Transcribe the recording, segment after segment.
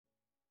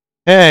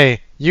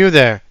Hey, you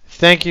there!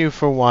 Thank you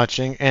for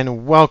watching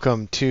and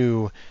welcome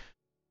to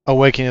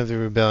Awakening of the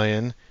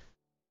Rebellion.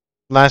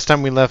 Last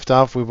time we left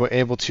off, we were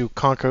able to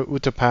conquer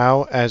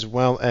Utapau as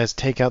well as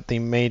take out the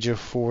major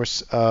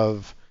force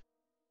of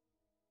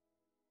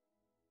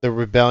the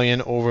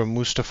rebellion over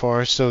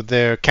Mustafar. So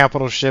their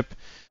capital ship,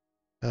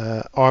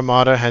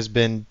 Armada, has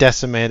been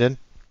decimated.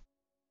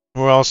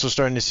 We're also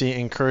starting to see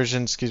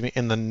incursions,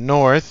 in the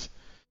north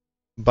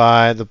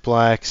by the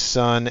Black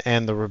Sun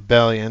and the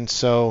Rebellion.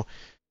 So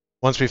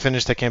once we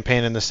finish the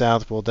campaign in the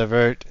south, we'll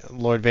divert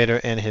Lord Vader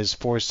and his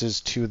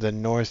forces to the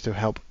north to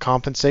help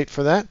compensate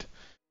for that.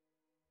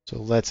 So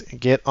let's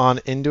get on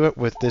into it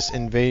with this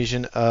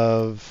invasion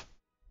of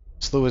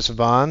Sluis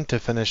Van to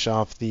finish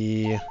off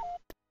the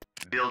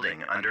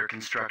building under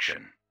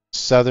construction.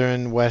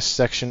 Southern west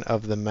section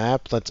of the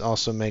map. Let's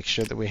also make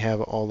sure that we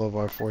have all of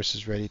our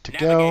forces ready to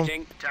go.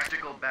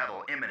 Tactical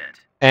battle imminent.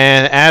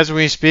 And as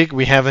we speak,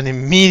 we have an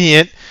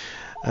immediate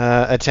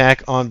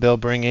attack on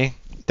Bilbringi.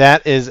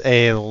 That is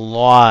a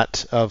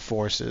lot of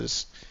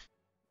forces.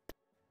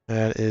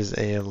 That is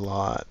a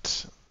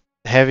lot.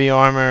 Heavy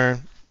armor,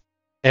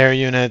 air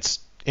units,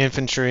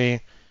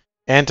 infantry,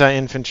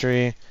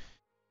 anti-infantry.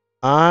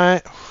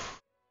 This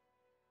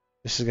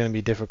is going to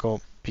be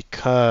difficult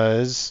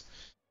because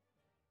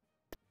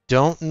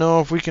don't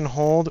know if we can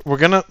hold.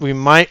 We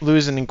might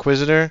lose an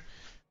Inquisitor,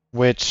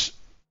 which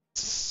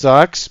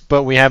sucks,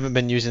 but we haven't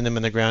been using them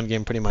in the ground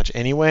game pretty much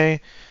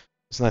anyway.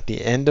 It's not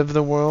the end of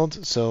the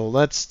world, so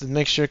let's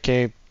make sure,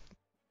 okay,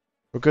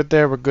 we're good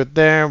there, we're good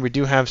there. We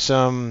do have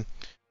some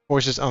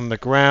forces on the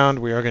ground.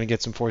 We are going to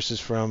get some forces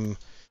from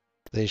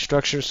the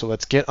structure, so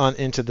let's get on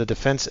into the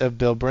defense of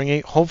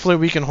Bilbringi. Hopefully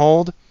we can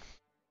hold.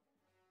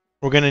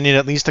 We're going to need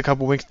at least a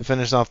couple weeks to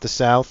finish off the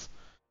south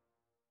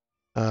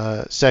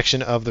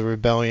section of the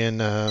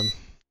rebellion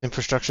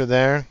infrastructure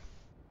there.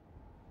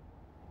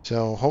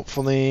 So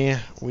hopefully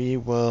we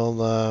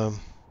will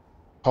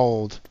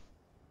hold.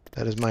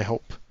 That is my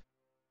hope.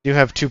 Do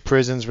have two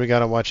prisons we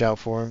gotta watch out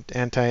for.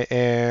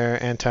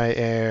 Anti-air,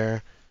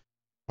 anti-air.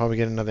 Probably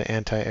get another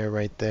anti-air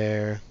right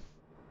there.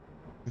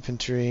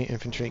 Infantry,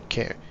 infantry,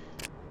 care.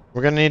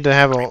 We're gonna need to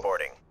have a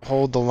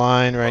hold the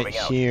line right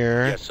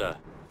here. Yes, sir.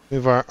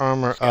 Move our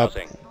armor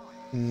Scouting.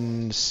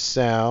 up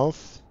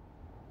south.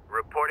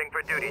 Reporting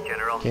for duty,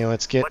 General. Okay,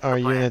 let's get our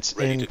units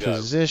Ready in to go.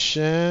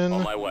 position.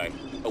 On my way.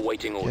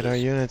 Awaiting orders. Get our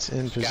units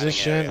in Scanning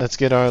position. area. Let's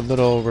get our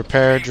little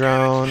repair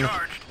drone.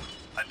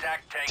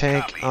 Attack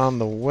Tank copies. on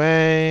the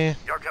way.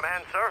 Your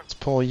command, sir. Let's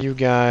pull you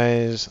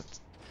guys.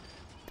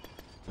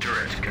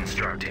 Turret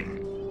constructing.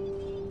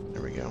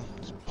 There we go.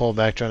 Let's pull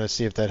back, trying to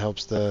see if that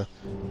helps the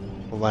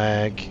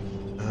lag.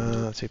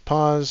 Let's see,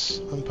 pause,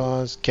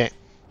 unpause. Okay.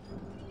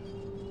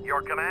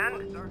 Your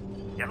command?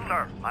 Yes,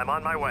 sir. I'm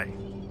on my way.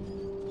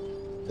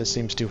 This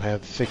seems to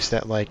have fixed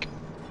that, like,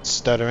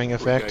 stuttering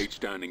effect. Brigade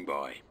standing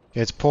by. Okay,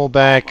 let's pull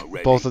back Armor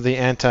ready. both of the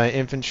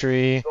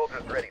anti-infantry.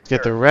 Soldiers ready, Let's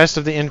get the rest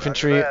of the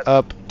infantry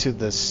up to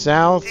the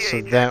south,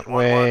 so that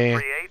way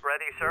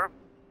ready, sir.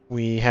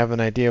 we have an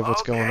idea of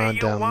what's going on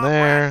you down want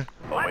there.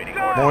 Awaiting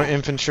go. More orders.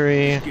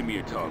 infantry. Give me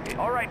a target.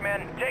 All right,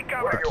 men. Take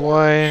cover.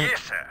 Deploy.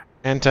 Yes, sir.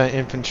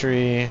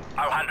 Anti-infantry.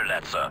 I'll handle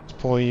that, sir. Let's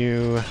pull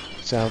you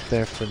south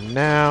there for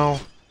now.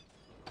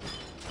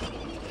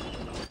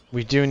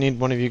 We do need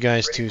one of you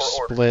guys to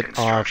split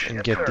off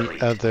and get the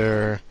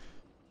other.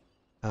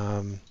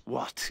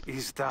 What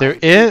is that? There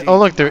is. Oh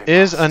look, there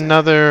is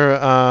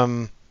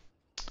another.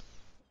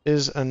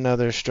 Is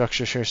another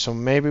structure here. So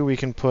maybe we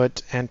can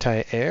put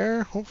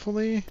anti-air,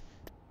 hopefully,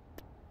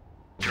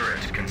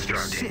 Turret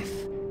constructing.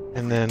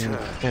 and then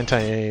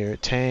anti-air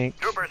tank,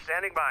 Trooper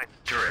standing by.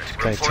 Turret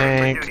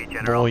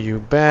anti-tank. Roll you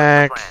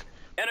back.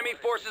 Enemy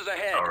forces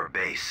ahead. Our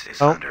base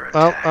is Oh, under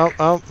oh, attack. oh,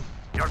 oh!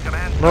 Your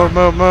command, sir. Move,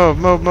 move, move,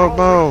 move, move,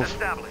 move!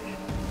 Established.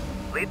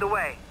 Lead the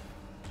way.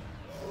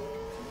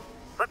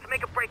 Let's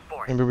make a break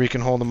for it. Maybe we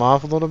can hold them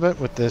off a little bit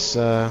with this.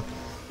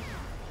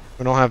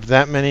 We don't have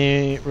that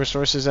many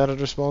resources at our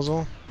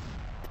disposal.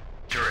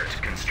 Turret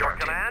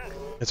constructing. Command.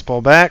 Let's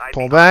pull back, I'd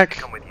pull be glad to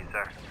back. come with you,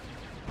 sir.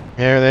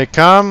 Here they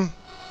come.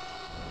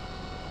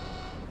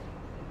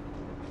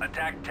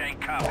 Attack tank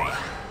copy.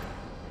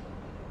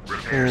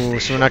 Ooh,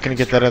 so we're not going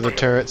to get that other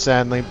turret,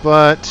 sadly,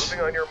 but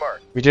Moving on your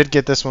mark. we did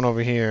get this one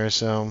over here,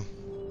 so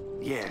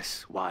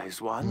Yes,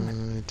 wise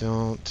one. I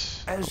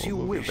don't. As we'll you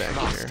move it wish, back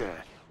here.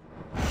 master.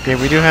 Okay,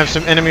 we do have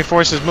some enemy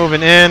forces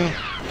moving in.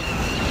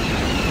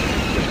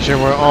 Make sure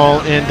we're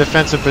all in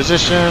defensive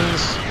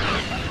positions.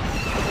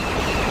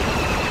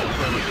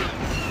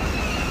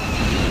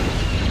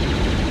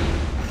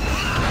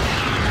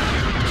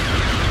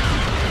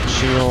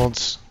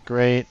 Shields,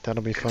 great.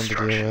 That'll be fun to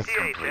deal with.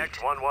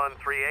 THX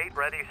 1138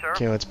 ready, sir.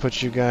 Okay, let's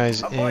put you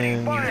guys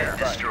in.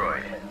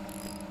 Destroyed.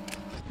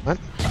 What?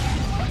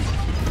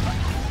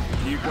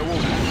 Keep the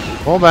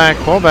order. Pull back,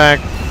 pull back.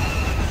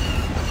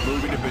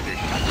 Moving to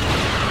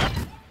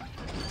position.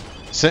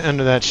 Sit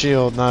under that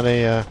shield, not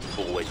a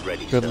Always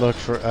ready, good sir. look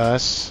for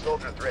us.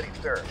 Soldiers ready,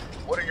 sir.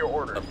 What are your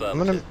orders? I'm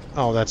gonna.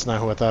 Oh, that's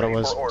not who I thought it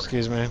was.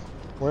 Excuse me.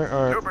 Where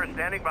are... Trooper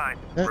standing by.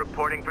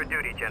 Reporting for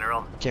duty,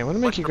 General. Okay, I want to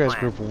make What's you the guys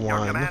plan? group Your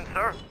 1. command,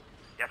 sir?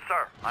 Yes,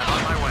 sir. I'm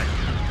on my way.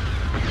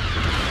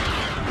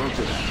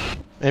 Roger that.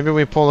 Maybe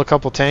we pull a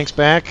couple tanks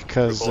back,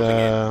 because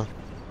Reporting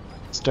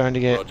it's starting to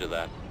get... Roger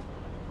that.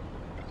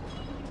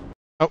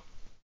 Oh.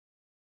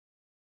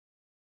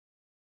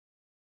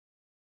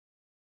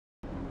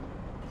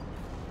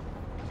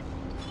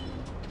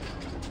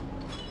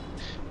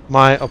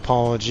 My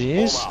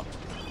apologies. Form up.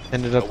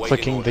 Ended up Awaiting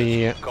clicking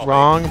the orders. Copy.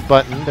 wrong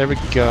button. There we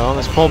go.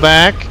 Let's pull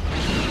back.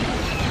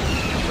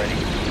 Ready.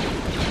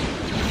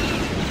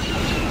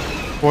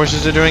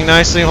 Forces are doing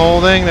nicely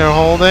holding. They're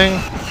holding.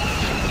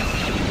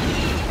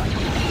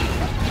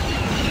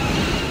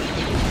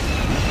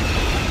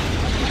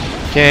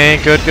 Okay,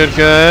 good, good,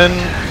 good.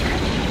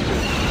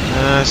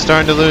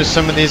 Starting to lose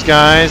some of these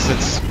guys.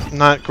 It's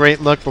not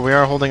great look, but we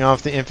are holding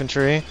off the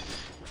infantry.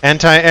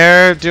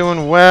 Anti-air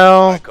doing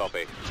well.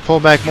 Copy. Pull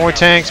back more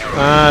tanks.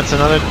 It's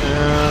another.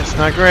 It's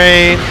not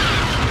great.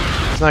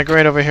 It's not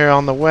great over here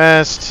on the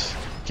west.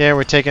 Okay,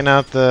 we're taking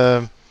out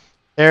the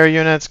air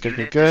units. Good,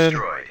 good, good.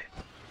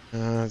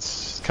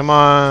 Come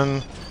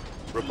on.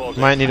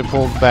 Reporting. Might need to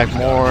pull back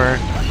more.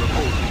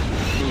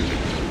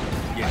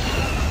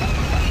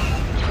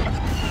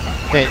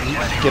 Okay,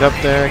 get up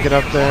there. Get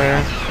up there.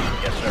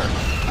 Yes, sir.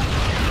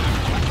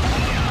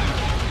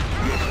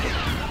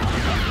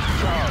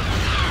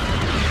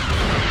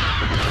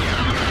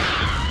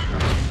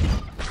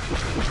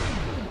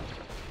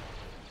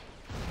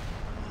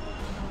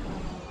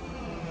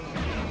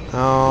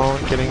 Oh,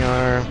 getting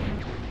our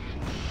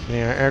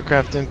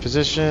aircraft in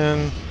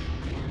position.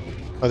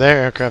 Oh,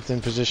 their aircraft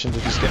in position to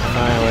just get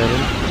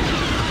annihilated.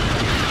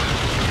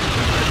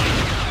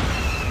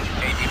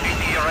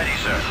 ATPT ready,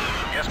 sir.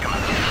 Yes,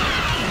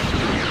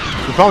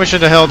 Commander. We probably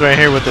should have held right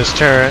here with this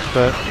turret,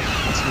 but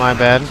it's my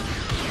bad.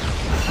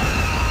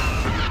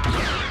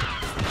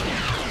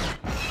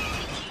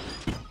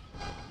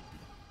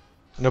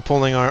 No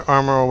pulling our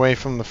armor away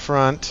from the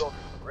front,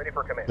 Ready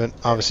for command. but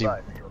obviously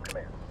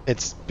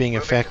it's being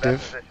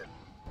effective.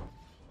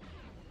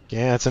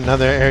 Yeah, it's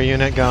another air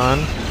unit gone.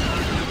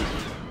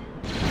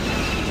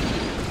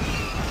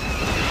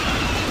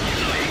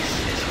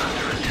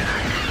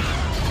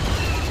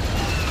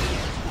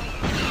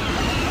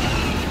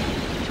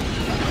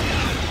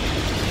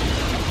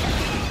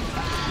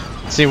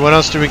 Let's see, what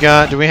else do we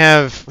got? Do we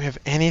have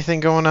anything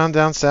going on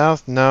down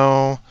south?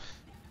 No.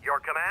 Your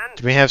command?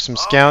 Do we have some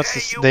scouts?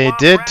 Okay, you They want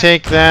did red?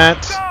 take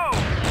that,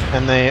 Go!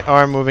 and they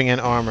are moving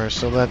in armor,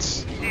 so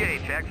let's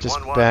DHX just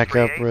back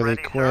up 1138 really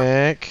ready, sir.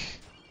 quick.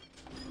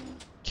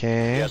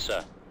 Okay. Yes,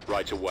 sir.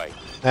 Right away.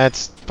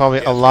 That's probably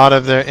Yes, a lot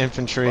of their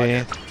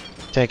infantry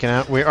taken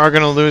out. We are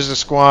going to lose a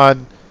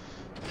squad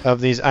of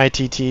these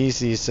ITTs,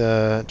 these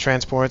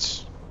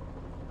transports.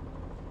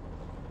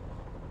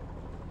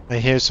 I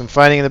hear some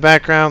fighting in the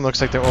background.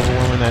 Looks like they're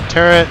overwhelming that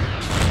turret.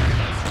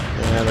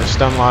 Yeah, they're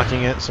stun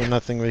locking it, so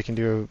nothing we can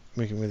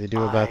really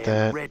do about I am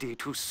that. ready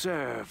to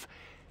serve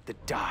the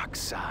dark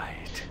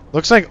side.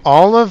 Looks like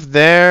all of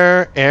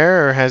their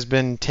air has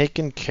been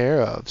taken care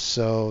of,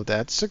 so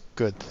that's a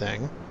good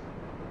thing.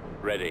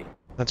 Ready.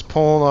 Let's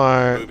pull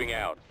our Moving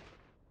out.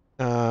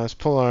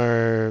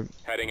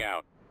 Heading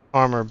out.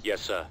 armor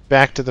Yes, sir.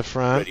 back to the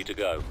front. Ready to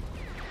go.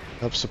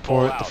 Help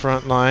support All the out.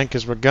 front line,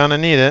 because we're gonna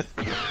need it.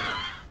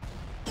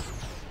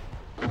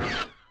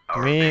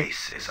 Our we-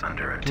 base is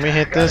under attack. Can we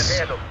hit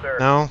this?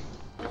 No.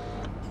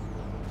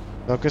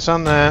 Focus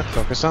on that.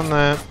 Focus on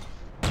that.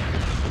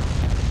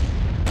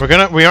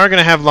 We are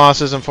gonna have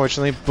losses,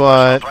 unfortunately,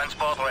 but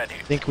Transport ready.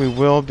 I think we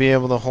will be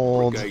able to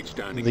hold Brigade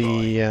standing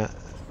the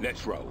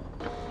Let's roll.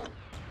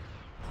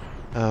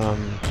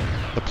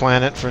 the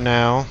planet for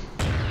now.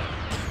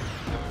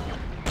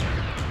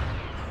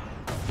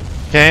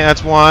 Okay,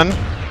 that's one.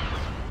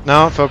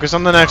 No, focus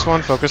on the next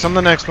one. Focus on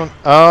the next one.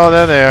 Oh,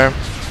 they're there.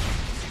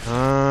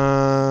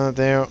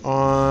 They're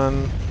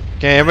on.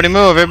 Okay, everybody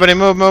move. Everybody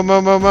move. Move.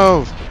 Move. Move.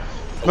 Move.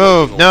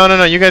 Move. No, no,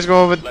 no. You guys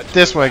go over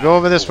this way. Go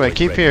over this way.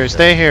 Keep here.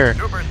 Stay here.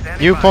 Trooper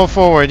standing You by. pull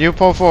forward. You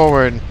pull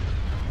forward.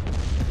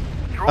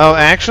 Oh,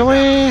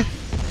 actually,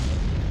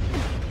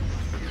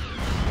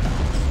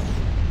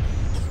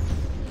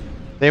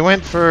 they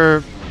went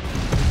for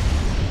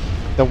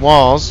the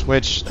walls,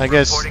 which I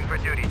guess Reporting for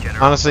duty,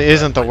 General. honestly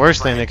isn't the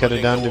worst thing they could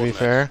have done, to be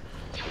fair.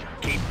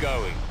 Keep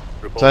going.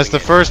 So that's the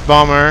first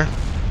bomber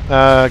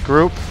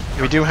group.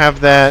 We do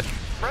have that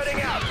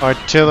Spreading out.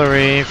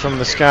 artillery from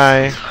the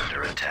sky.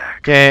 Under attack.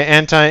 Okay,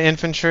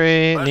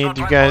 anti-infantry, need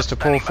you guys to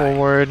pull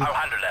forward. I'll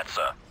handle that,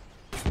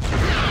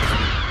 sir.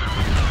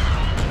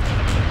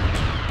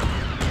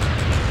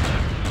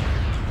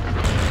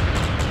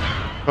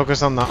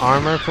 Focus on the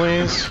armor,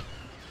 please.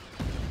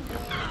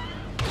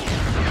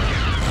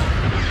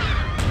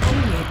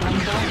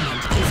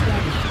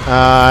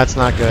 That's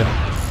not good.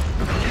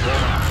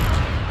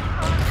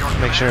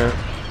 Make sure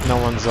no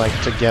one's like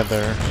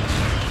together.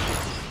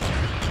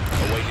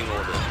 Awaiting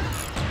orders.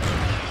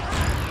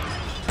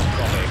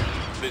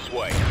 Copy. This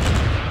way.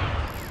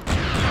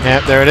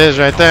 Yep, there it is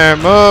right there.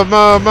 Move,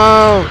 move,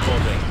 move!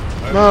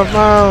 Reporting. Move,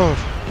 move!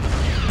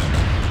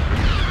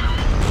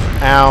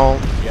 Ow.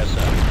 Yes,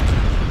 sir.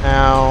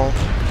 Ow.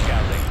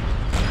 Scouting.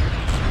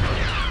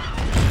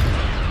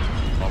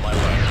 On my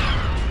way.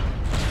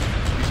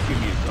 Just give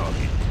me a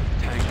target.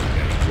 Tank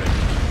engage ready.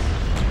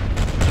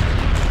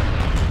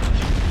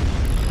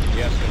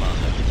 Yes,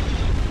 Commander.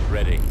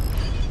 Ready.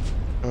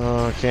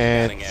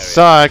 Okay, it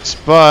sucks,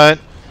 but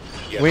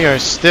Yes, we sir. are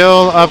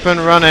still up and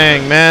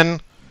running, men.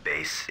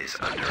 Base is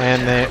under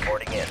And they...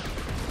 reporting in.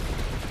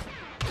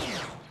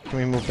 Can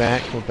we move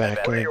back? Move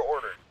back. Can we... Your orders.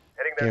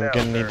 Heading Yeah, there we're now,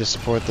 gonna need sir. to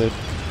support the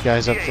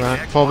guys up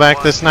front. Pull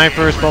back the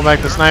snipers, pull back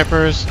the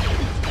snipers.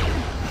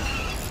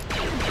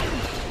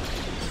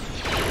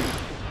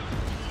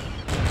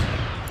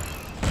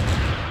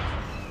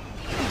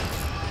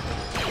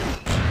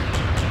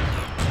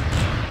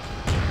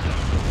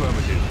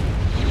 Affirmative.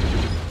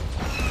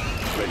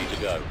 Ready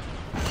to go.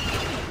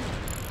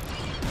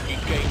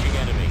 Engaging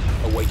enemy.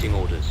 Awaiting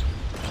orders.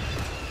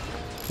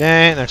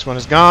 Okay, next one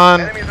is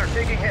gone. Enemies are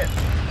taking hits.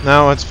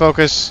 Now let's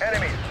focus.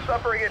 Enemies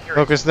suffering injury.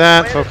 Focus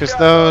that, Landed focus shot,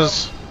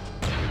 those. Good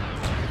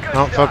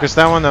Oh, shot. focus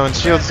that one. That one's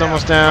shield's Man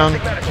almost down.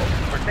 Medical.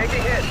 We're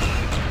taking hits.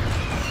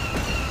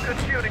 Good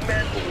shooting,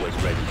 men. Always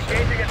ready, sir.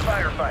 Engaging in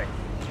firefight.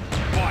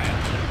 Fire.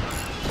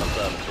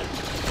 Affirmative.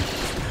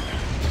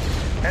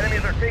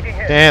 Enemies are taking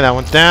hits. Okay, that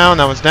one's down,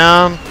 that one's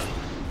down.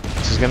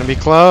 This is gonna be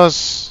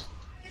close.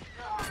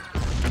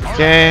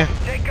 Okay,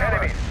 Take cover.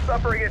 Enemies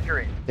suffering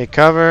injury. take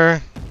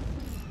cover.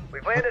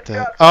 We've landed The-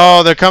 shots.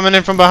 Oh, they're coming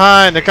in from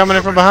behind. They're coming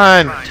in from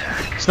behind.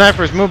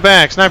 Snipers, move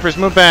back. Snipers,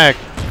 move back.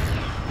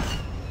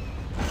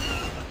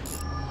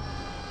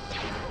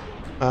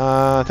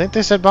 I think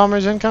they said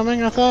bombers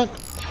incoming, I thought.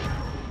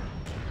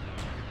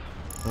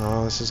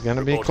 Oh, this is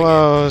gonna be Reporting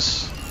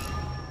close.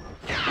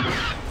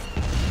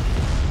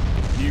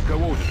 New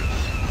coordinates.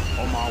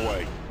 On my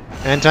way.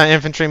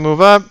 Anti-infantry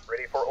move up.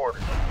 Ready for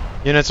orders.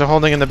 Units are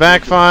holding in the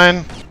back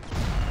fine.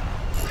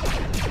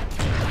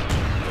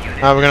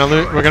 We're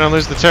gonna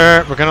lose the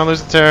turret. We're gonna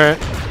lose the turret.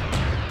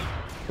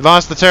 We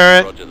lost the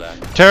turret. Roger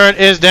that. Turret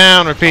is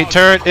down. Repeat,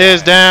 turret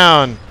is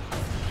down.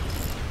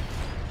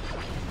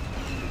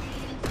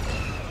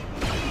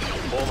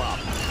 Form up.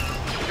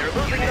 You're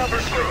losing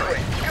numbers quickly.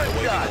 Good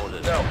Awaiting shot.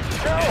 orders. No.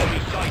 Enemy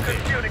No. sighted. Good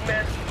shooting,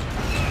 men.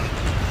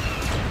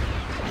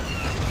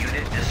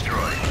 Unit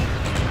destroyed.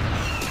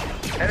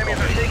 Enemies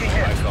are taking I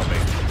hits. copy.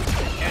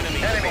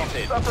 Enemy Enemies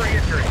spotted. suffering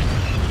injury.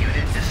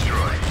 Unit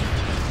destroyed.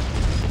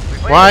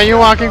 Why are you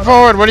walking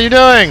forward? What are you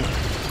doing?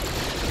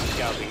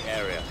 Scouting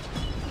area.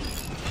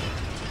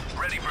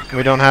 Ready for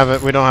We don't have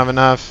it. We don't have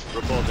enough.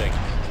 reporting.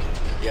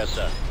 Yes,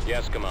 sir.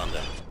 Yes,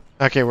 Commander.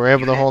 Okay, we're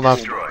able to hold off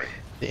Destroyed.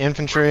 the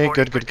infantry.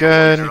 Good, good,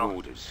 good.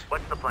 Orders.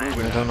 What's the plan?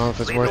 I don't know if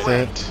it's Lead worth the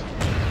way. it.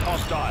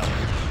 Hostile.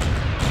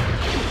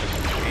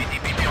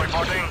 ATPP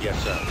reporting.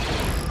 Yes, sir.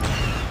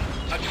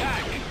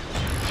 Attack.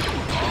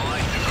 All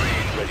lines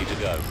agreed. Ready to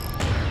go.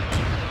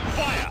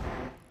 Fire.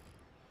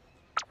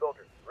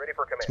 Soldiers, ready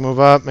for Let's command. move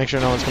up. Make sure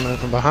no one's coming in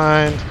from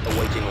behind.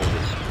 Awaiting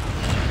orders.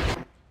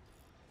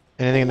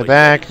 Anything in the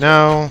back?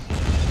 No.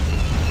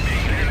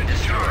 Unit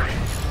destroyed.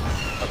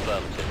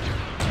 Affirmative.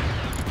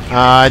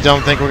 I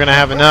don't think we're gonna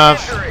have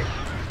enough. Injury.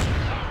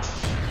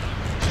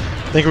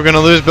 I think we're gonna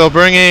lose Bill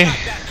Bringy.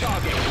 That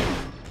target.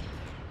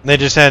 They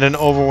just had an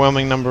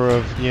overwhelming number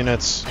of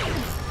units.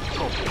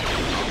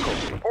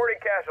 Reporting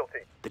casualty.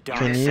 The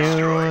Can dark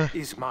you?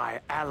 is my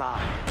ally.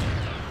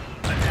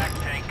 Attack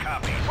tank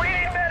copy. We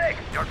need medics.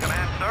 Your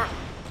command, sir.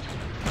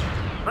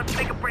 Let's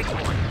take a break for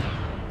it.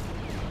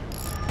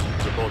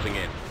 Reporting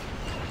in.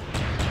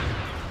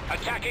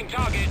 Attacking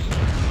target.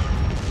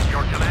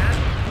 Your command?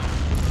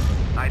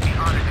 I'd be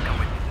honored to come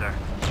with you, sir.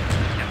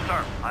 Yes,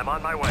 sir. I'm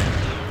on my way.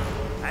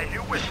 As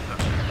you wish, sir.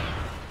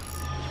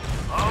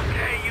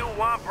 Okay, you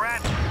womp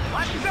rat.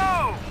 Let's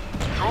go!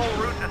 Control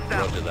route Roger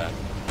established. that.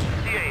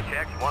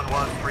 CHX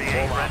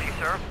 1138 ready,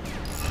 sir.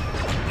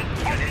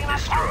 Unit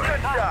destroyed.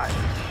 Good shot.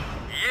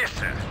 Yes,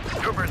 sir.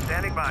 Trooper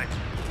standing by.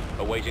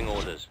 Awaiting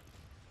orders.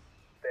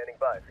 Standing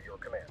by for your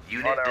command.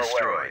 Unit On our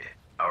destroyed. way.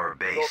 Our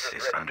base Soldiers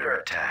is ready, under sir.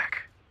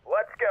 attack.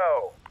 Let's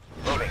go.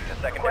 Moving to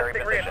secondary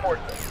Requesting position.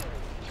 reinforcements.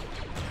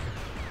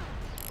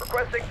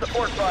 Requesting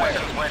support fire.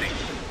 Ready.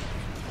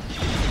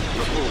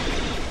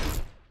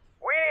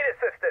 We need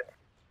assistance.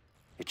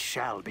 It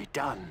shall be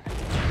done.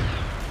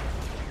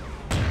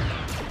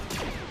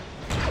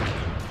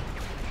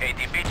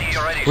 ATPT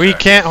already. We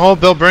can't hold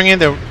Bill Bringy.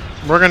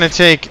 We're gonna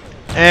take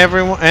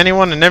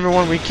anyone and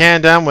everyone we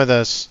can down with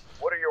us.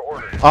 What are your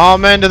orders? All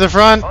men to the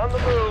front, On the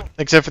move.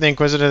 except for the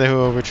Inquisitor who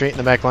will retreat in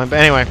the back line. But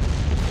anyway,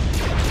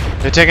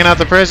 they're taking out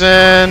the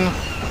prison.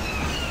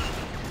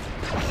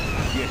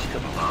 Yes,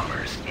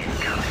 bombers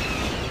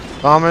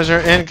incoming. Bombers are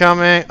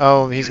incoming.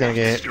 Oh, he's gonna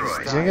get hit.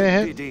 Is he gonna get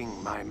hit?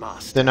 Bidding my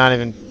master. They're not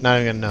even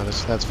gonna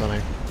notice. That's funny.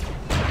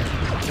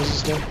 What's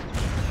this do?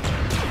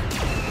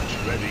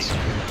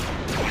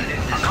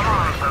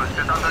 Command post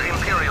is under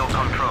Imperial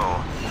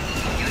control.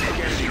 Unit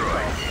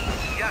destroyed.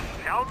 Just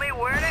tell me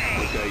where to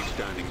aim. Brigade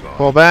standing by.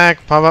 Pull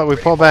back. Pop up. We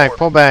pull back.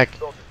 Pull back.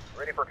 Soldiers,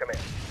 ready for command.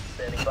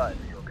 Standing by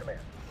for your command.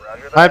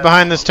 Roger that. Hide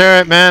behind this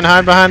turret, man.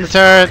 Hide behind the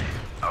turret.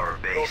 Our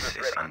base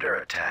is under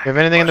attack. We have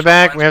anything in the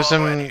back? We have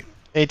some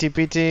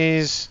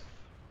ATPTs.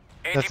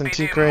 Nothing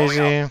too ATPT moving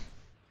crazy. up.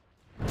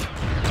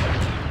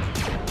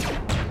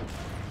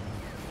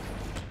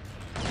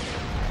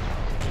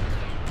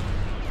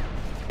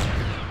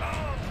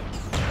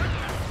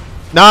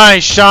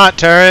 Nice shot,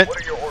 turret.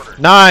 What are your orders?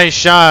 Nice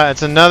shot.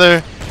 It's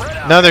another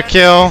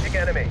kill. Engaging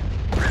enemy.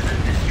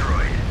 Prison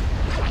destroyed.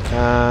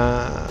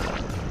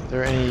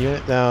 There any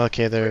unit? No.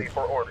 Okay, Ready they're.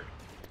 for orders.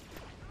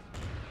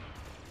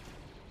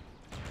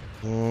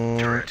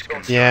 Turrets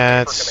constructed.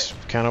 Yeah, it's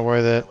kind of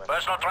worth it.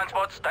 Personal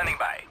transport standing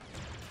by.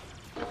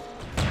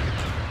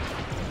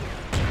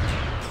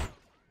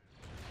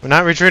 We're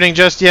not retreating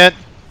just yet.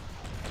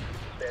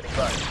 Standing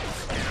by.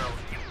 General,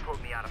 you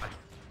pulled me out of it.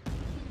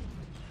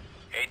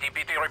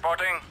 ATPT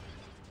reporting.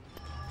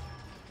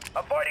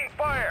 Avoiding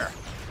fire.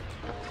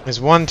 This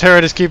one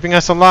turret is keeping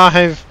us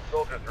alive.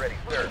 Soldiers ready,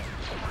 sir.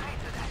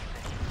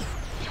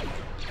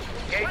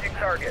 Engaging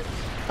target.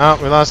 Oh,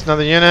 we lost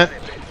another unit.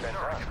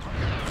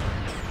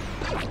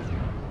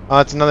 Oh,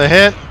 that's another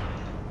hit.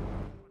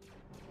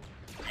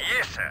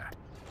 Yes, sir.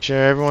 Sure,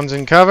 everyone's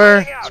in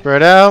cover.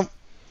 Spread out.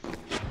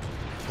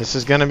 This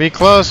is gonna be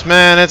close,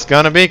 man. It's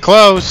gonna be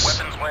close.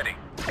 Weapons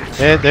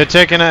ready. They're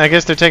taking. I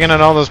guess they're taking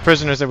out all those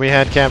prisoners that we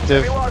had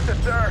captive. We lost it,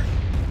 sir.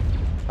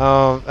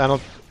 Oh, I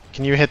don't.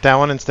 Can you hit that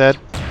one instead?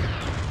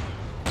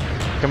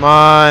 Come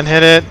on,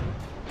 hit it.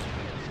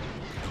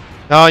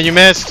 Oh, you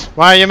missed.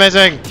 Why are you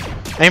missing?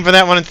 Aim for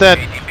that one instead.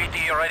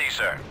 ATPT ready,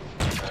 sir.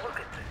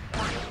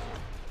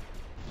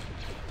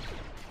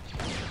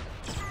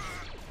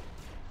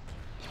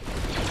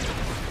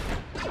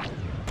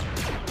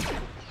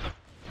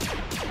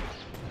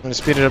 I'm gonna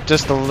speed it up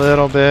just a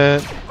little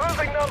bit.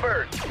 Losing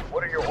numbers.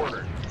 What are your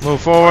orders?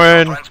 Move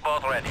forward.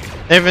 Transport ready.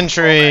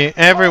 Infantry,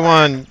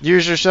 everyone,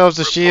 use yourselves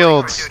as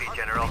shields Duty,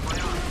 General.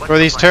 for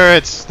these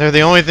turrets. They're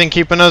the only thing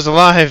keeping us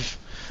alive.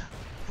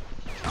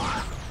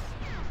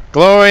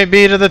 Glory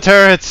be to the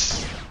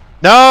turrets.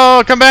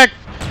 No, come back.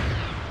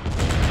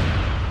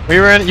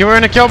 You were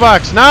in a kill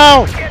box.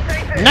 No! Can't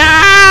take this.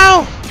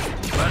 No!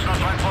 Personal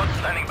transport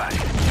standing by.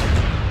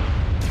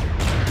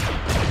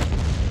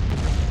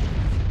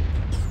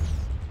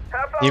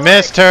 Half You hour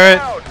missed, down.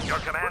 turret. Your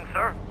command,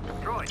 sir.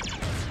 Destroyed.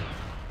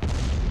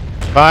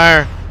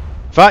 Fire.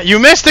 You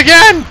missed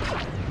again!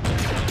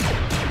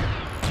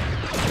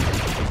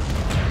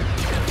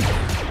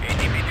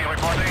 ATPT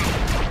reporting.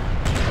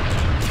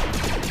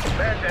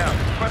 Man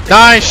down.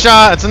 Nice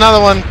shot. It's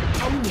another one.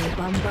 Only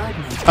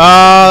bombardment.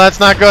 Oh, that's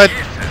not good.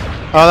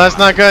 Oh, that's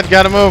not good.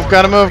 Gotta move.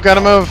 Gotta move.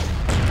 Gotta move.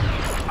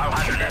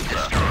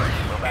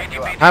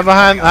 Hide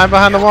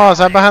behind the walls.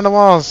 Hide behind the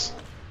walls.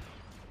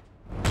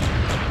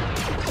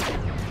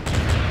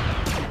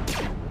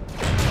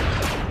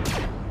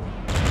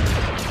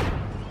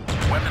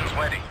 Weapons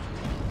ready.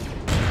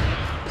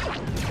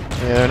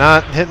 Yeah, they're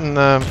not hitting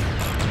the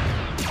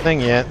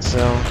thing yet, so.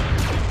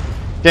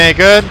 Okay,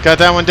 good. Got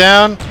that one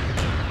down.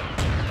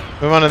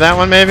 Move on to that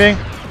one, maybe.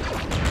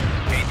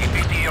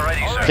 ATPT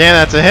ready, sir. Okay,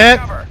 that's a hit.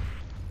 Cover.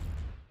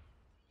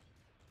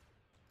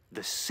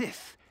 The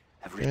Sith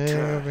have Okay,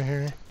 returned. over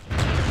here.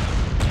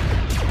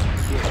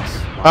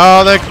 Yes.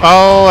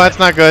 Oh, that's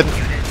not good.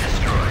 Unit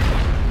destroyed.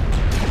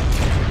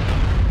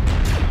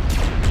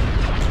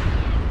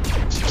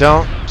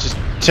 Just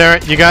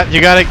turret. You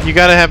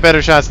gotta have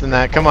better shots than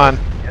that. Come on,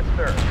 Yes,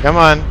 sir. come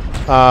on.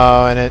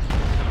 Oh, and it.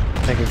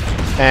 Thank you.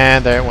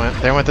 And there it went.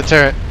 There went the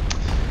turret.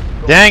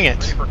 Dang Ready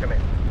it. for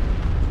command.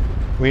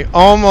 We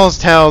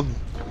almost held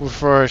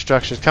for our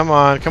structures. Come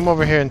on, come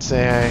over here and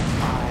say hi.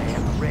 I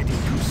am ready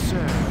to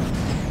serve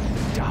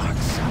the dark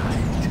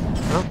side.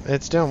 Oh,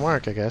 it's doing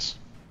work, I guess.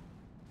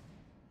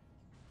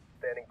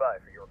 Standing by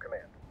for your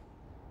command.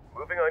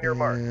 Moving on your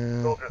mark.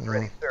 Yeah, Soldiers well.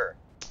 ready, sir.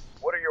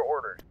 What are your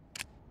orders?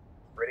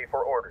 Ready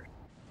for orders.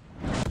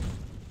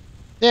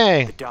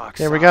 Yay! The dark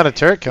Yeah, side we got a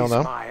turret kill is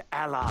though. my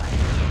ally.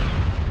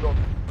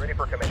 Soldiers ready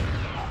for command.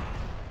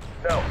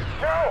 No.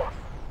 No!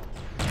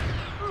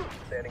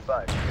 Standing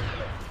by for your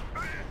command.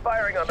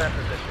 Firing on that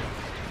position.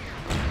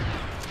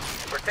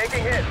 We're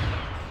taking hits.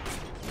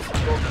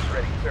 Soldiers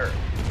ready, sir.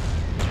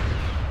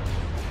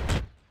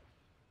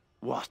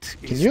 What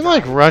Can is you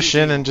like thy rush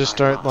in bidding, and just my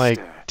start like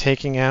master?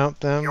 taking out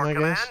them? Your I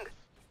command. guess.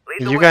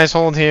 Lead the You way. guys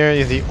hold here.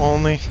 You're the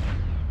only.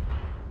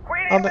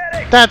 Queenie Oh,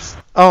 medic! that's.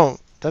 Oh,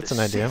 that's The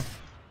an idea. Sith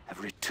have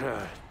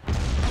returned.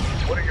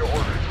 What are your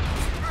orders?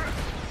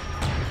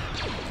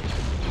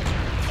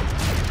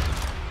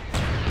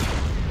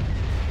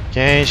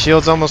 Okay,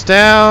 shield's almost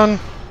down.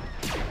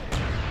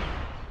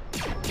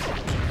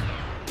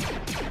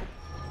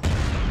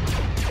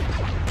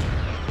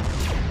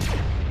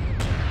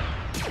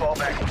 Fall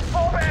back.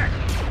 Fall back!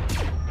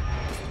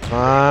 Come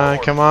on,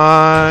 come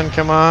on,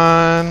 come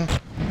on.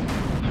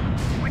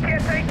 We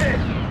can't take this!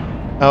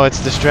 Oh,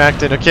 it's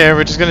distracted. Okay,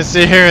 we're just gonna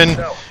sit here and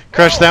No.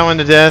 crush that one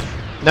to death.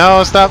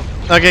 No, stop.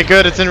 Okay,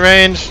 good. It's in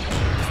range.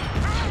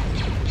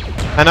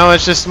 I know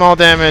it's just small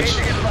damage,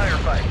 Engaging in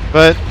firefight.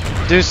 but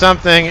do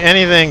something,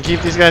 anything.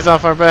 Keep these guys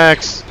off our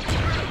backs.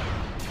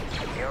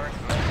 You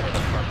aren't messing with the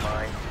front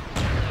line.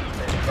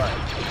 Standing by.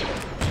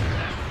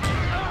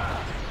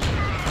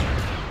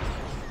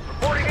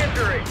 Reporting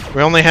injury.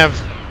 We only have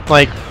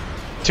like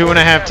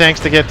 2.5 tanks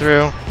to get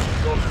through.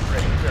 Soldiers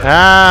ready, sir.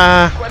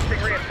 Ah.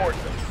 Requesting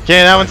reinforcements.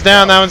 Okay, that one's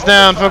down. That one's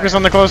down. Focus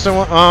on the closer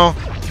one. Oh.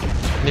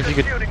 And if you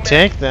could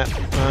take that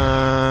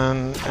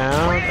one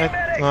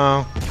out.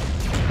 Well,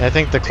 I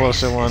think the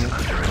closer one.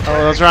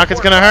 Oh, those rockets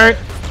gonna hurt.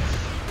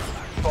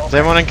 Is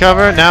everyone in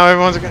cover? Now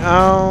everyone's.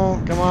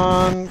 Oh, come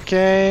on.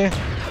 Okay.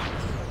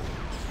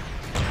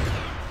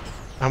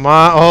 Come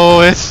on.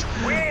 Oh, it's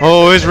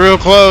real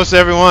close,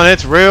 everyone.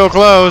 It's real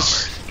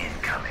close.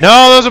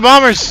 No, those are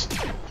bombers.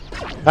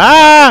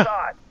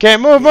 Ah! Okay,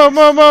 move. Move.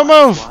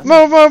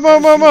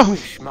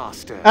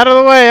 Master. Out of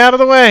the way. Out of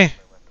the way.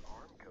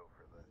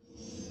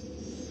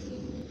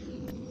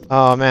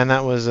 Oh man,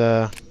 that was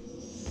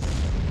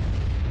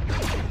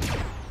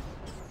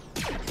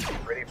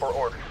Ready for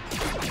orders.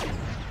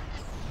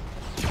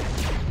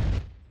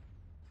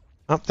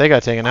 Oh, they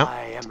got taken out.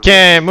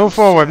 Okay, move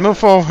forward.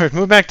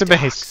 Move back to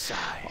base.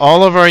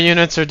 All of our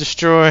units are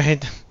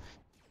destroyed.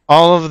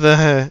 All of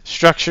the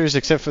structures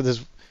except for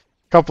this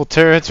couple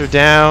turrets are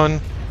down.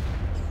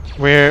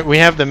 We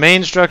have the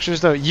main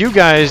structures though. You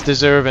guys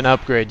deserve an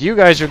upgrade. You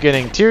guys are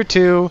getting tier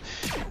 2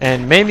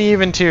 and maybe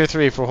even tier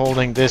 3 for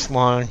holding this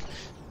long.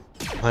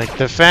 Like,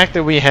 the fact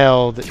that we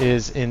held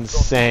is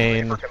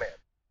insane.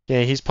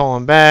 Okay, he's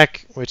pulling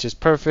back, which is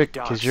perfect,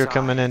 because you're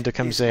coming in to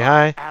come say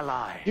hi.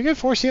 You get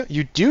force heal?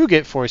 You do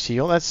get force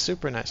heal. That's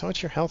super nice. How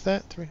much your health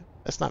at? 3?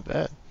 That's not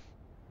bad.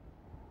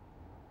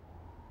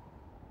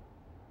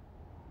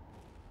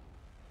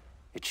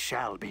 It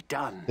shall be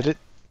done. Did it?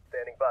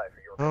 Standing by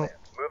for your Oh. command.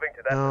 Moving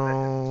to that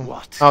position. No.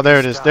 What Oh, there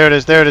it is. There it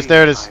is. There it is.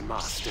 There it is. My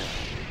master.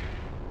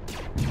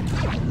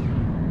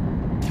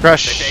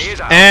 Crush.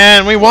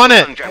 And we won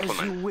it.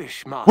 As you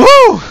wish, master.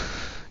 Woo!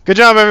 Good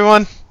job,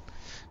 everyone.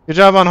 Good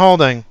job on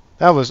holding.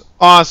 That was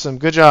awesome.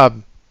 Good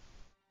job.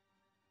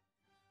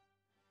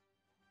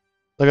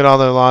 Look at all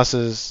their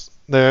losses.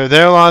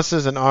 Their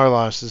losses and our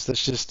losses.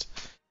 That's just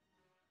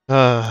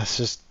it's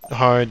just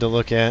hard to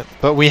look at.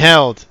 But we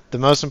held. The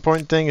most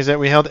important thing is that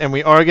we held, and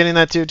we are getting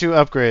that tier 2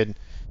 upgrade.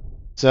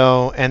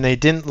 So, and they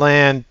didn't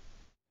land.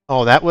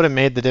 Oh, that would have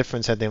made the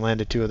difference had they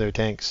landed 2 of their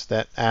tanks.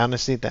 That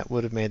honestly, that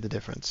would have made the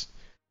difference.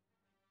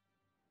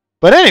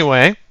 But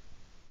anyway,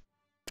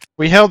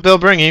 we held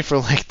Bilbringi for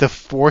like the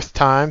 4th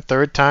time,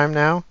 3rd time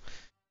now.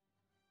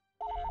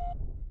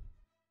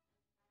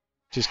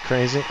 Just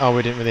crazy. Oh,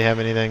 we didn't really have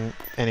anything.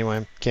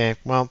 Anyway, okay,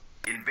 well.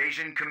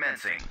 Invasion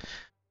commencing.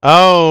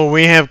 Oh,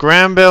 we have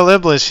Granville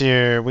Iblis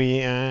here.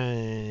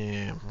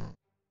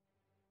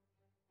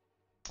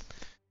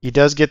 He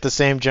does get the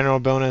same general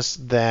bonus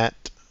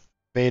that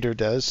Vader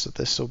does, so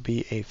this will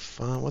be a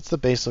fun. What's the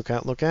base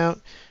lookout?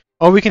 Lookout.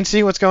 Oh, we can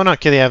see what's going on.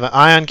 Okay, they have an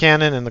ion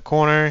cannon in the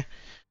corner.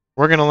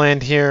 We're gonna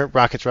land here.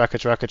 Rockets.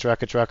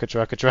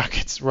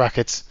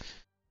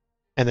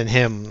 And then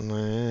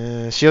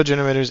him. Shield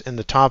generators in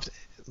the top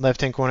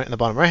left-hand corner and the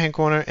bottom right-hand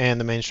corner, and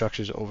the main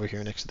structures over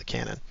here next to the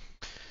cannon.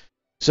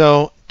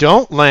 So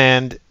don't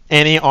land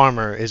any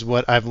armor is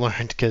what I've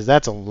learned, because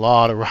that's a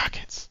lot of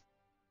rockets.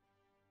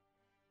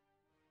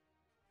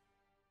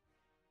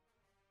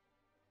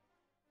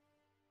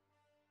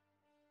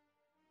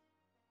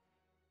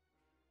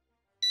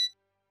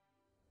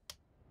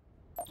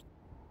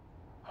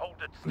 Hold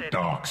it The steady.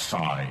 dark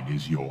side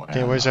is your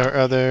Okay, where's our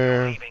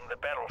other... Leaving the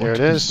battle. There it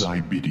What is.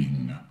 thy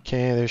bidding?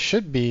 Okay, there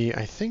should be...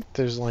 I think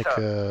there's like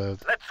a...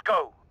 Let's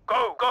go.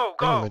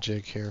 Go.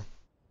 Jig here.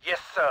 Yes,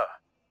 sir.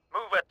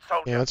 Move it,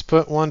 soldier. Yeah, let's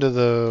put one to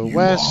the You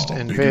west are a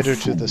and bigger Vader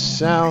to fool the than I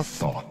south.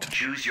 thought.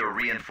 Choose your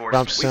Drop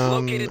reinforcements.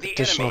 some located the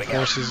additional enemy.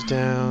 forces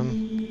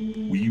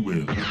down. We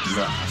will at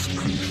last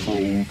control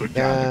the There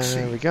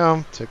galaxy. we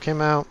go. Took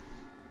him out.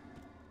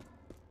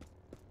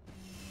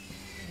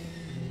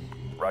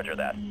 Roger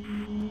that.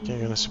 Okay,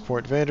 gonna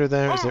support Vader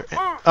there. Is there...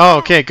 Oh,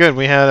 okay, good.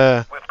 We had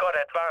a We've got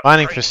advanced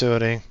mining training.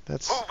 facility.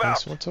 That's Move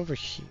nice. out. What's over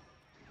here?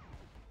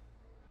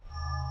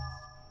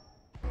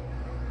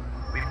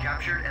 We've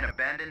captured an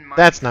abandoned mine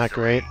That's not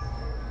facility. great.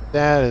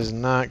 That is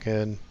not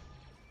good.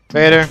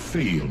 Vader,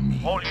 Fail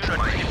me. All units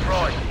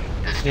deployed.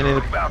 you need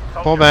Move to out,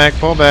 pull soldier. back,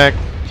 pull back.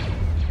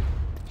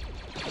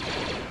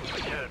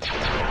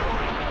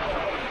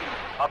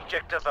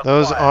 Objective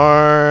Those acquired.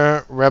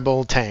 are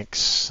rebel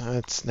tanks.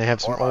 They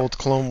have some old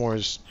Clone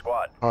Wars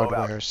Squad, move out.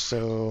 hardware,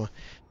 so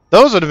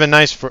those would have been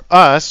nice for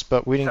us,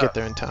 but we didn't get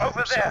there in time.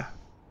 Over So there.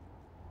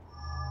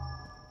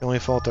 we only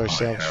fault I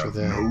ourselves for have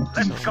that. no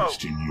Let's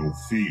interest in your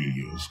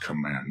failures,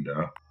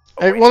 Commander.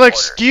 Hey, Awaiting well, orders.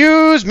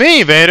 excuse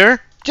me, Vader.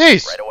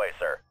 Jeez, Right away,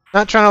 sir.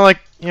 not trying to like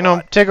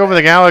Squad, take over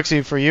the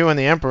galaxy for you and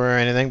the Emperor or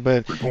anything,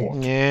 but Report.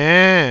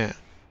 yeah.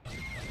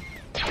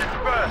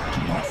 Disperse.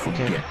 Do not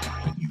forget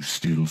that you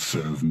still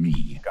serve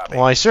me. Copy.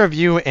 Well, I serve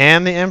you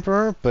and the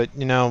Emperor, but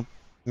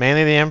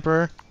mainly the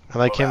Emperor. I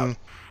like Move him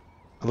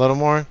a little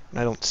more.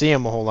 I don't see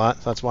him a whole lot,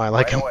 so that's why I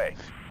like Right him. away.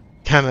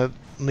 Kind of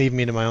leave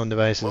me to my own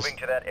devices, Moving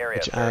to that area,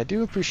 which sir. I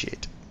do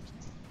appreciate.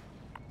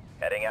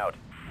 Heading out.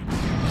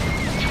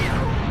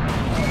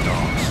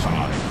 Dark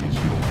side is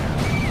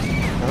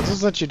your I'll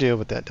just let you deal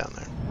with that down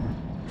there.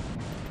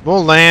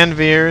 We'll land,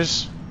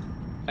 Veers.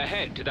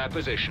 Ahead to that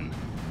position.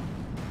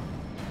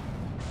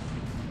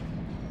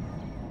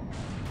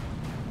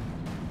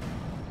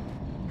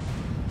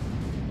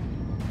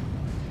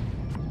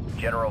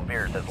 General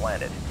Veers has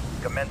landed.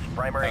 Commence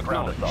primary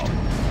ground assault.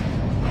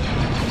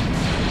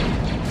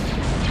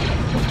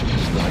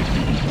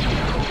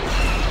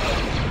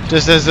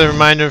 Just as a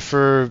reminder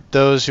for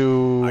those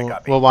who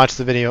will watch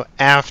the video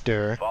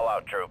after,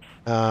 Fallout troops.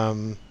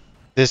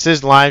 this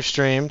is live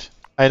streamed.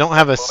 I don't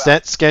have a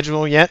set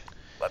schedule yet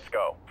Let's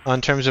go.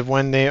 on terms of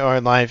when these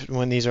are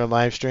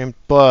live streamed,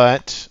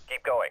 but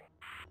Keep going.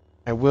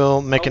 I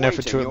will make an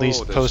effort to at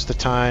least post the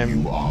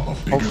time,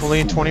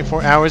 hopefully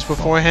 24 hours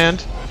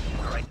beforehand.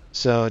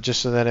 So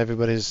just so that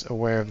everybody's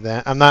aware of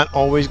that. I'm not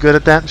always good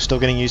at that. I'm still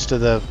getting used to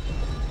the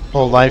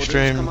whole live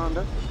stream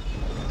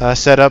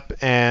setup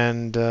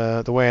and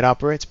the way it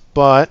operates,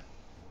 but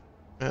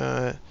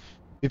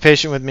be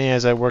patient with me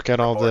as I work out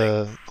all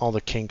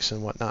the kinks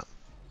and whatnot.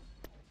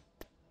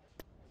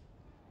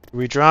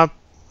 We drop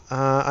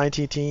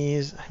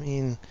ITTs. I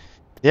mean,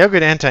 they have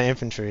good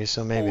anti-infantry,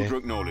 so maybe. Order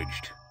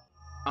acknowledged.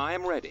 I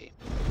am ready.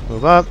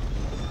 Move up.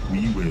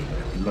 We will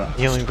at last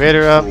Healing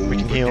Vader up. We can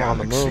control the heal on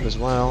the move galaxy. as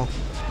well.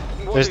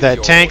 What There's is that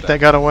your tank order? that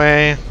got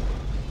away. I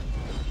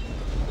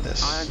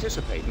This.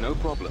 anticipate no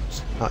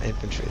problems. Not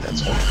infantry,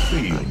 that's fine.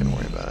 I'm not gonna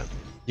worry about it.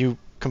 You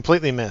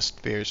completely missed,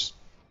 Veers.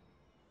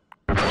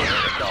 Oh,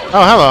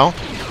 hello.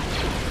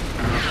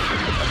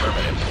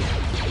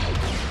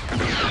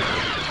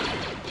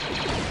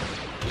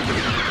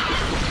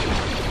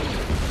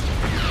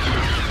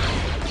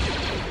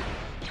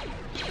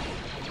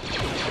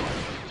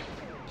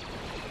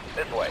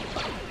 This way.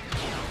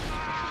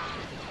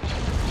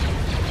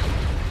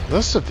 Are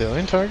those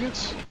civilian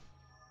targets?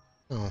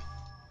 Oh.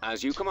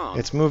 As you command.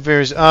 It's move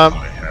Veers up.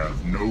 I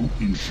have no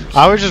interest.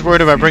 I was just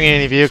worried about bringing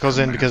any vehicles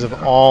in because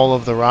of all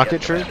of the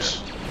rocket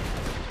troops.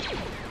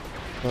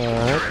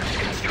 But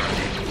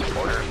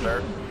Order,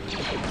 sir.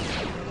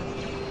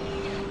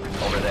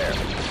 Over there.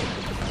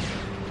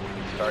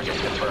 Target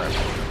confirmed.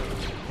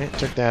 okay,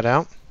 took that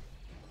out.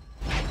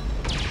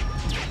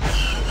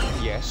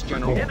 Yes,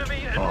 General.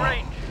 Enemy in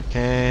range.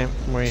 Okay,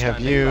 we have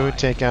Standing you by.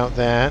 take out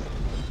that.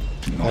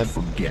 Do not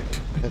forget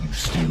that you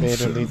still Vader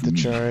serve lead the me.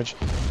 charge.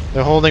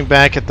 They're holding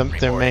back at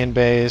their main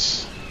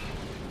base.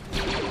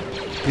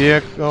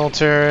 Vehicle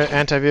turret,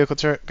 anti-vehicle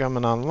turret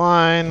coming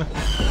online.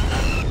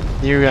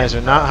 You guys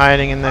are not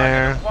hiding in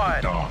there.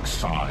 Quiet. Dark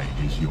side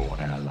is your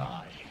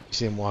ally. You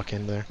see him walk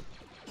in there.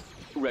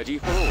 Ready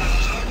for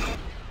orders.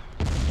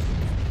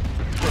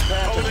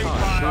 Prepare to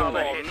fire.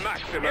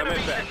 Enemy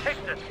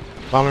detected.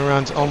 Bombing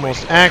run's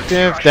almost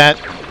active. That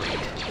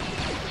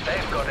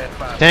They've got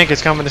advanced. tank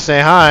is coming to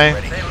say hi.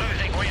 They're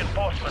losing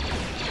reinforcements.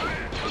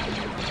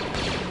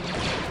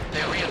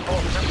 Their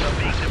reinforcements are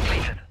being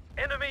depleted.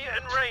 Enemy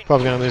in range.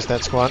 Probably gonna lose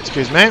that squad.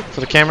 Excuse me for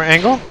the camera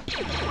angle.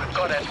 We've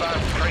got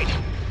advanced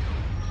training.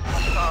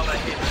 Hostile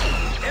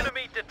ahead.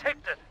 Enemy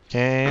detected.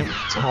 Okay,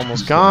 it's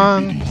almost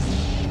gone.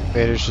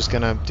 Vader's just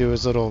gonna do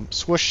his little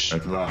swoosh.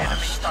 At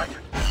last.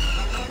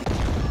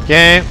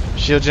 Okay,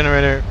 shield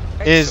generator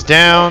is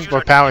down,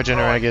 or power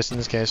generator, I guess in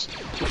this case,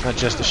 not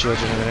just the shield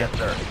generator.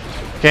 Sir.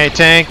 Okay,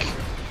 tank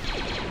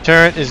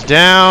turret is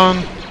down.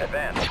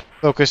 Advance.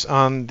 Focus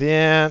on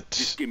that.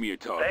 Just give me a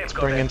target. They've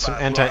got Bring in some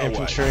advanced.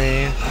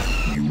 anti-infantry.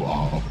 You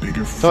are a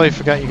bigger Totally fool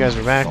forgot you guys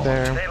were back than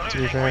there. thought. They're To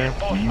be losing fair, We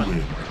reinforcements.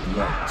 will at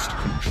last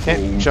control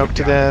Okay, choke the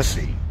to death.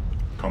 galaxy.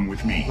 Come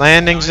with me.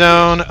 landing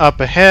zone up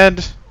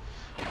ahead.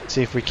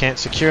 See if we can't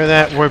secure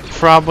that. We're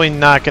probably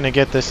not going to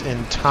get this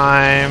in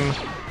time,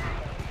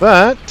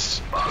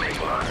 but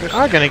we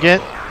are going to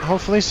get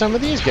hopefully some of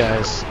these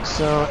guys.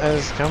 So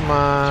come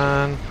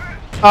on.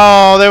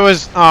 Oh, there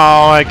was.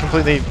 Oh, I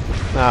completely.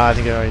 I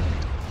think it already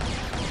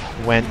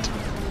went.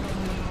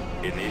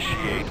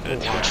 Initiate Watch it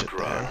attack there.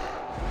 run.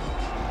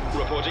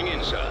 Reporting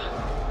in, sir.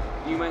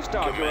 You may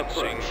start your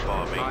Commencing approach.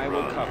 bombing I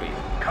will run. cover you.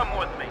 Come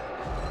with me.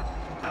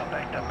 I'll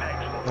back the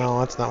bags. No,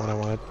 that's not what I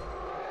wanted.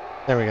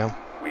 There we go.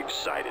 We've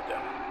sighted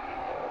them.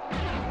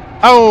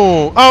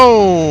 Oh,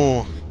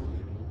 oh.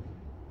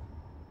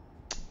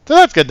 So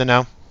that's good to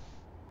know.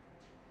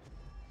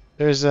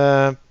 There's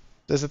a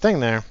thing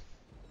there.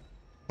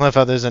 I love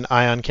how there's an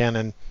ion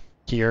cannon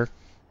here,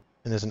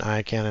 and there's an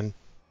ion cannon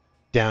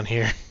down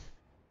here.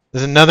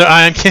 There's another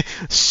ion cannon.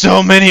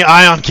 So many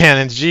ion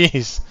cannons,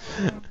 jeez.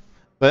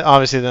 But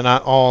obviously they're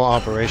not all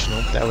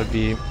operational. That would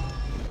be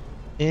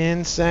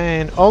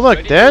insane. Oh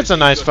look, there's a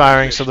nice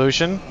firing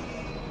solution.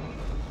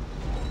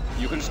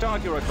 You can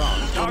start your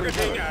advance.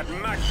 Targeting at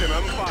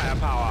maximum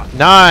firepower.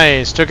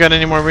 Nice. Took out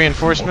any more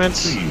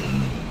reinforcements.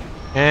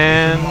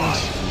 And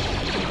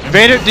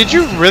Vader, did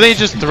you really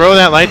just throw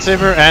that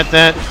lightsaber at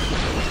that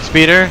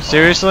speeder?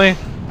 Seriously?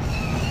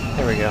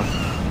 There we go.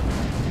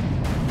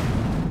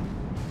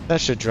 That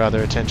should draw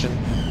their attention.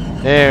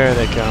 There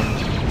they come.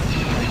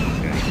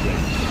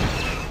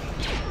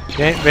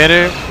 Okay,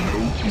 Vader,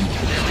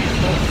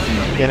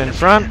 get in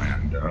front.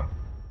 Commander.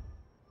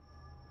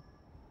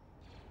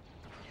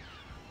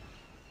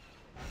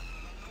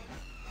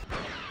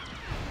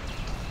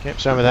 Okay,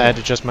 sorry about that. I had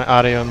to adjust my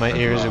audio in my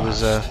ears. It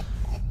was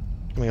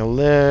coming a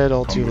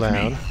little too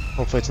loud.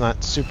 Hopefully it's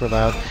not super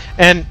loud.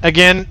 And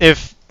again,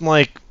 if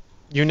like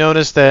you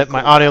notice that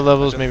my audio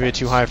levels maybe are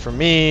too high for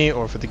me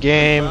or for the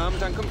game,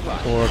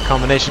 or a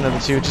combination of the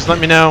two, just let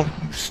me know.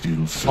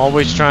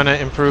 Always trying to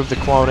improve the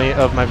quality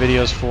of my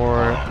videos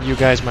for you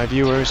guys, my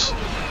viewers,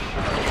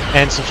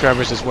 and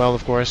subscribers as well,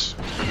 of course.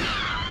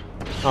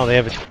 Oh, they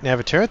have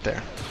a turret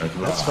there.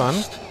 That's fun.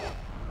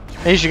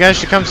 Hey, you guys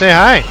should come say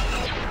hi.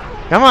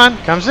 Come on,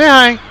 come say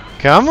hi.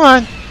 Come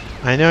on.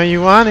 I know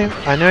you want to.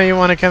 I know you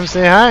want to come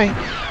say hi.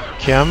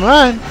 Come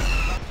on.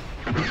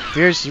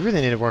 Fierce, you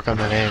really need to work on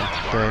that aim.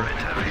 Okay.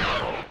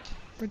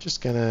 We're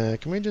just gonna.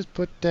 Can we just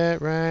put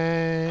that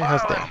right?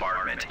 How's that?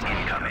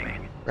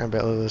 Grand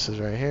Battle List is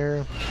right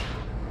here.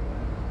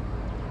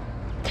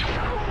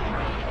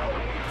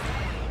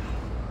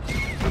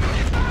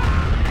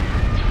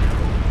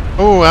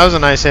 Oh, that was a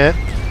nice hit.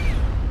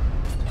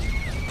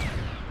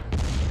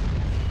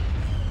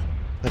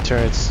 The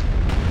turret's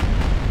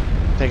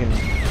taking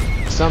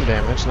some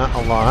damage, not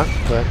a lot,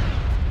 but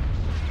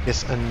I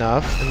guess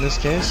enough in this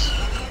case.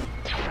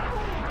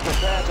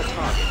 Prepare to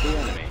target the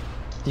enemy.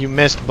 You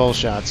missed both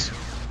shots.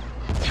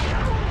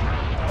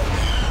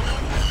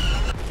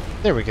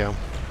 There we go.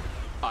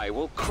 I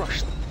will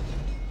crush them.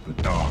 The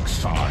dark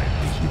side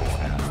is your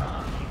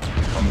ally.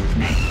 Come with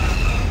me.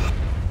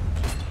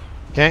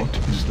 Okay. What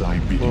is thy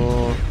bidding?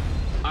 Well,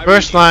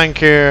 first line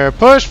care,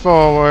 push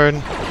forward.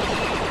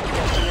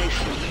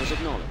 Destination was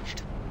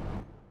acknowledged.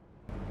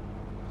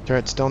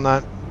 Turret's still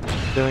not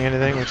doing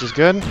anything, which is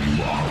good. You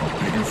are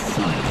a bigger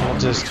fool. I'll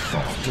just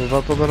move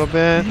up a little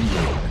bit.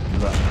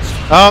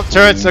 Oh,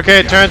 turret's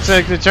okay.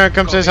 The turret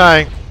comes says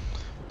hi.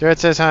 Turret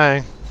says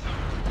hi.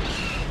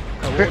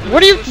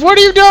 What are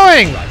you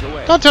doing?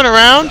 Don't turn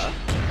around.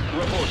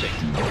 Reporting.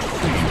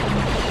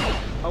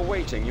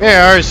 Awaiting your Hey,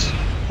 ours.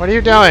 What are you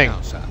doing?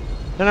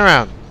 Turn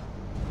around.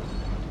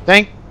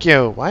 Thank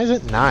you. Why is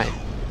it 9?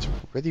 It's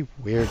really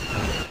weird.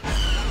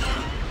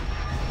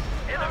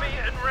 Enemy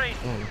in range.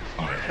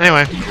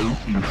 Anyway. No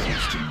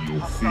interest in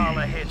your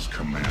feelings,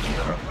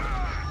 Commander.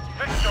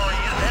 Victory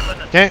is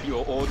imminent. Okay.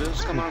 Your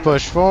orders, Commander.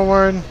 Push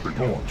forward.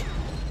 Report.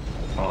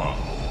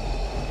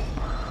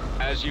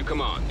 As you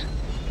command.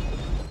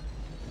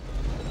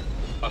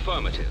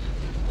 Affirmative.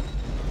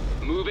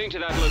 Moving to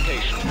that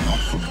location. Do not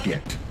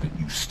forget that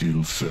you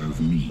still serve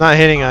me. Not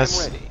hitting I'm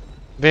us. ready.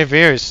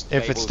 Veers,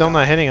 if it's still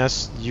not hitting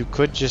us, you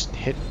could just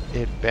hit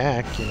it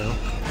back, you know.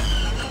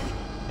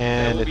 There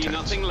And will it be turns.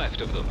 nothing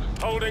left of them.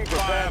 Holding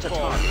fire to for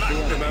target the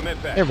maximum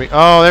effect. There we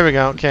oh, there we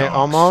go. Okay, Dark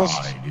almost.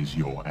 side is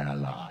your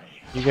ally.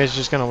 You guys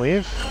just gonna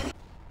leave?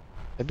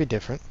 That'd be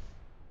different.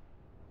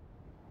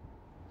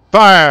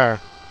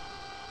 Fire!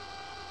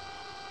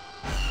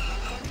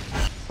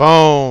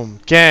 Boom.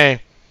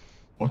 Okay.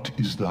 What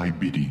is thy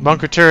bidding?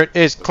 Bunker turret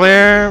is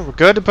clear. We're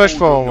good to push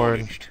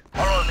forward.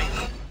 Follow me.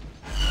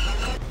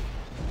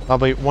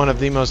 Probably one of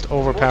the most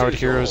overpowered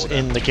heroes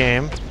in the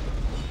game.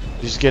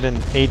 You just get an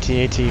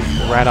AT-AT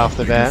right off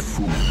the bat.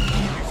 Fool, you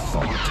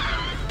thought.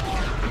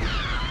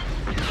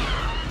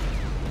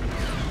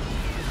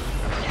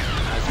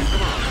 As you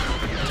command.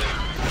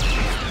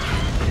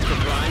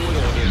 Complying with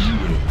orders. You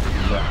will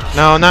collapse.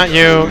 No, not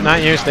you.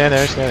 Not you. Stay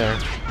there. Stay there.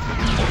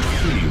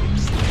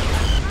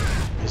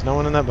 There's no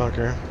one in that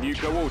bunker. New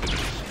coordinates.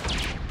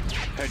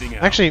 Heading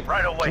out. Actually,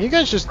 Right away. can you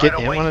guys just get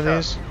Right in away, one of sir.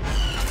 these?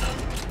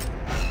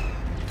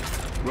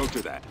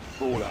 Rotor that.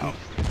 Fall out.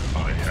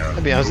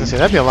 I was gonna say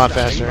that'd be a lot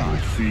faster. My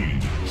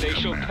feelings, They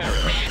shall Commander.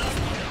 perish.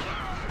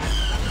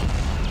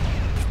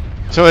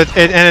 So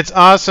it's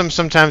awesome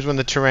sometimes when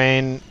the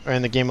terrain or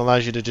in the game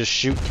allows you to just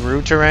shoot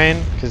through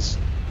terrain, because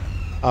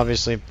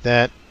obviously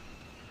that's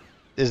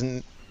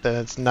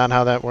not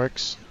how that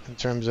works in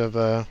terms of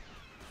I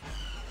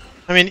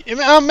mean,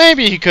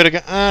 maybe he could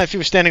have if he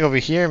was standing over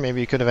here,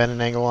 maybe he could have had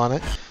an angle on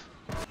it.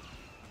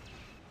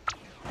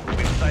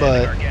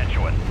 But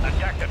Gargantuan.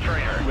 Attack the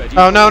traitor. Ready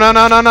oh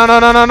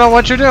no!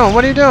 What you doing?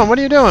 What are you doing? What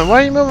are you doing?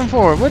 Why are you moving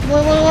forward?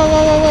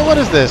 What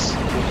is this?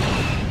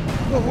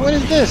 What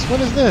is this? What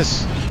is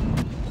this?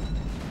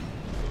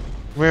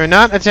 We're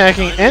not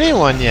attacking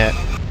anyone yet.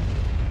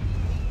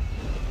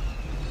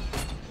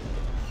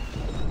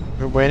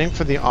 We're waiting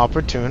for the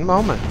opportune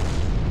moment.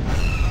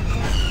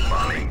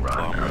 Bombing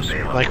run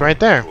available. Like right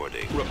there.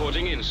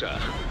 Reporting in, sir.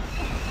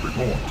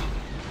 Report.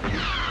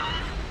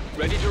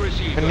 Ready to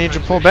receive. I your need you to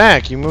pull transmission.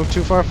 back. You moved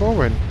too far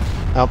forward.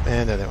 Oh,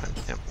 and the other one.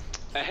 Yep.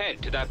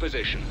 Ahead to that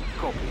position.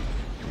 Copy.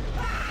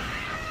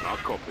 I'll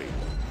copy.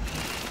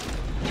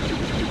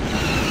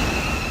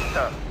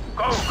 Go,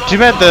 go, Too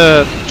bad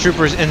the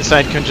troopers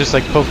inside can just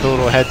like poke the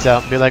little heads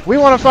out and be like, "We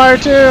want to fire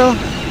too.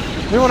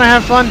 We want to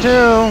have fun too."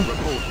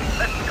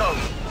 Let's go.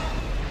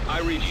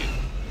 I read you.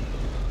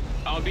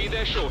 I'll be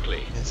there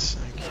shortly. It's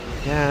like,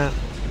 yeah.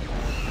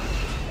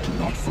 Do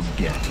not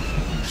forget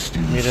that you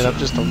still Meet it up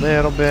just a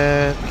little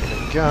bit. Get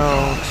it go.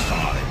 Dark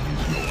side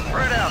is your ally.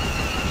 Spread out.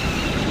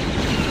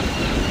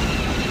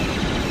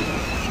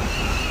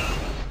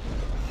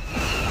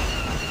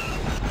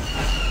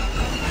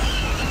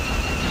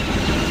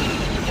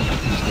 What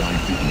is thy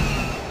bidding?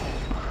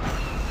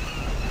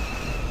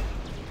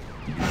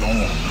 Belong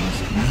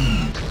with me.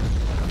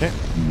 Okay.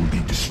 You will be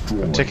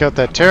destroyed. Take out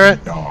that by turret.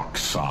 the dark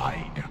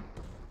side.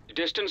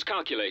 Distance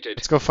calculated.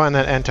 Let's go find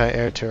that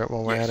anti-air turret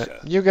while we're Yes, at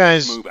it. sir. You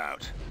guys Move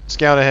out.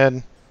 scout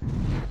ahead.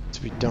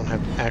 So we don't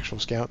have actual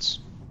scouts.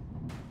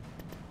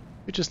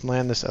 We just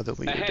land this other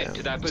leader Ahead down.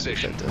 to that See if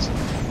position. that does it.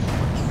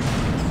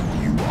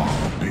 You are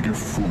a bigger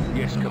fool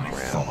Yes, than I Commander.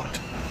 thought.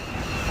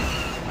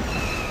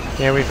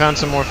 Yeah, we found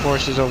some more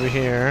forces over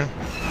here.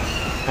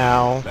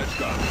 Ow. Let's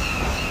go.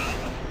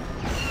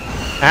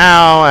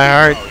 Ow, I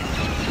hurt.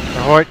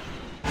 I hurt.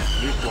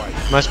 This way.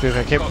 Must be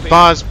okay.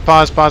 Pause.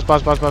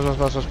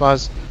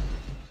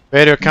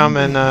 Vader, come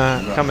and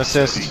come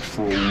assist.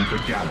 Control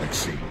the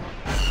galaxy.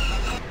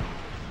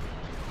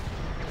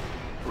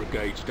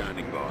 Brigade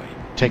standing by.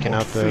 Taking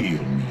out the Feel me.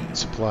 Reporting.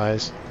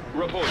 supplies.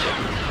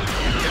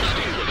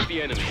 Extinguish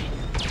the enemy.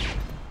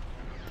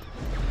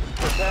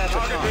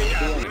 Targeting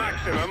at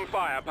maximum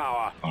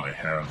firepower. I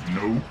have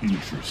no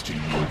interest in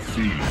your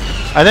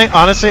feelings.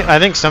 Honestly, I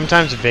think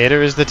sometimes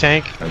Vader is the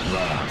tank At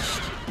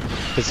last.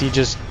 because he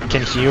just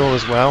can heal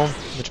as well,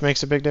 which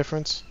makes a big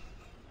difference.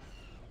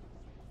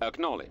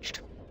 Acknowledged.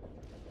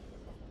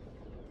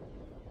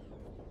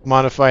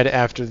 Modified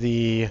after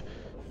the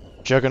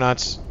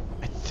Juggernauts.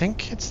 I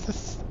think it's the.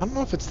 I don't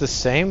know if it's the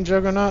same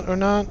Juggernaut or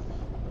not.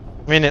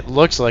 I mean, it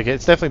looks like it.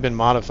 It's definitely been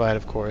modified,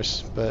 of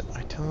course, but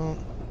I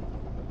don't.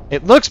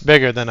 It looks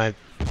bigger than I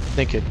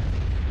think it.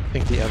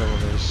 Think the other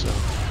one is. So.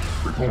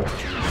 Report.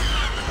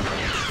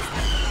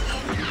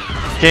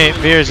 Okay,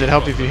 Veers, it'd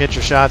help if you hit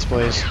your shots,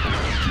 please.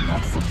 Do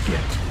not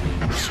forget.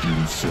 You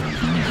still serve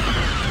me.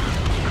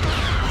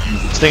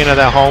 Just thinking of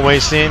that hallway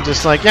scene,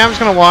 just like, yeah, I'm just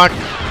gonna walk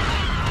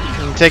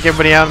and take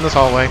everybody out in this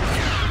hallway.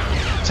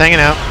 Just hanging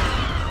out.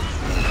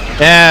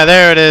 Yeah,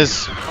 there it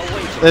is.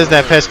 There's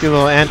that pesky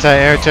little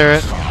anti-air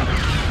turret.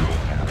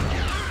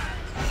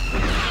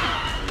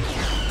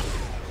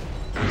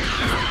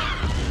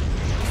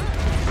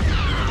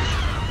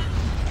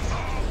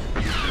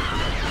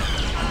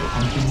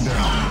 Hunting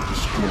down the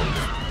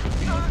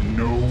destroyer. Leave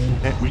no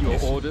Your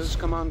witnesses. orders,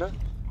 Commander?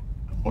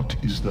 What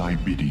is thy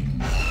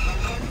bidding?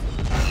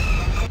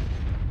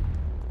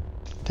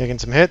 Taking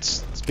some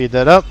hits. Speed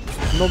that up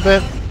a little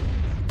bit.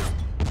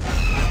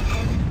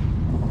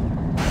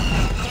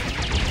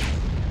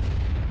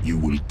 You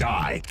will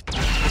die.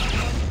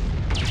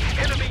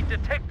 Enemy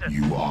detected.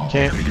 You are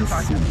Okay. a bigger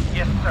fool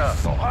Yes, than I sir.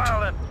 thought.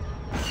 Violent.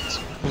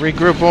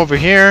 Regroup over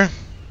here.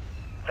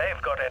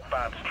 They've got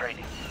advanced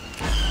training.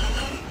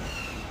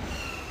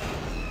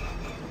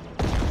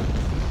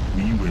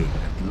 We will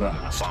at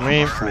last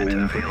Me. control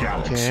the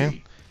galaxy.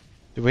 Okay.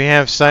 Do we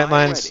have sight I'm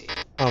lines?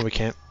 ready. Oh, we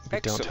can't. We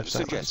don't Excellent have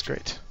sight lines. suggestion.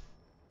 Great.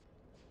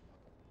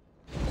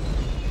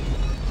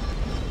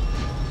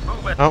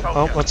 Move it, Oh,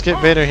 soldier. let's get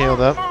Vader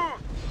healed up.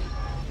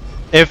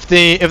 If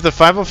the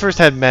 501st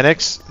had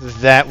medics,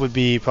 that would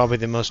be probably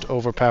the most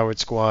overpowered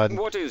squad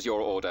What is your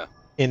order?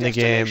 in the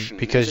game Destination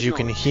because is you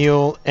can acknowledged.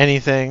 heal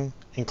anything,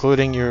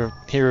 including your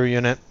hero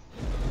unit.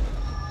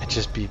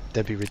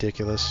 That'd be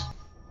ridiculous.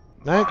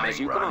 Right? As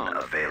you command.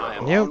 I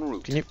am en You,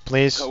 route. can you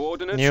please?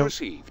 Coordinates You.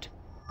 received.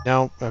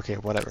 No. Okay,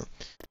 whatever.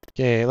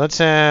 Okay, let's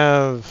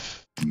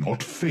have Do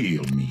not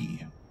fail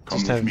me. Come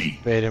just with have me.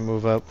 Vader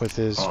move up with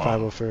his Ah.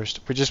 501st.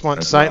 We just want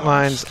At sight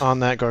lines last. on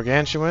that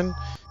gargantuan.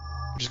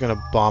 We're just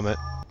gonna bomb it.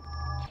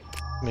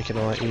 Make it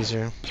a lot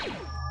easier.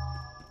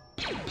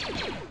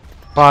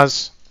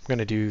 Pause. I'm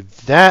gonna do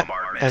that,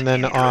 and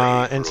then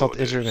insult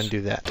Israel. Gonna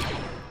do that,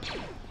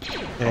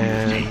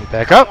 and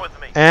back up,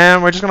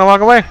 and we're just gonna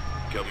walk away.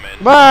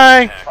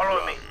 Goodbye.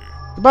 Follow me.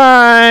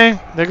 Goodbye.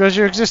 There goes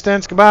your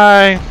existence.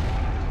 Goodbye.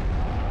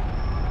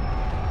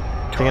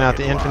 Taking out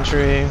the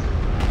infantry.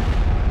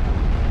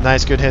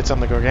 Nice good hits on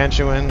the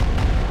gargantuan.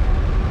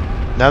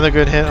 Another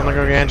good hit on the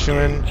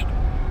gargantuan.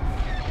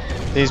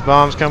 These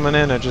bombs coming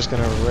in are just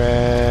gonna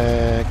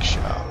wreck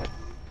shop.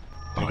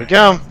 There we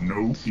go.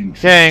 No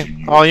interest Okay, in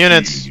your all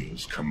units.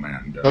 failures,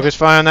 Commander. Focus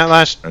fire on that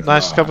last At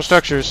couple last.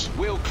 structures.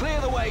 We'll clear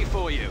the way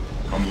for you.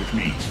 Come with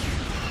me.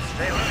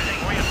 They're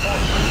losing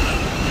reinforcements.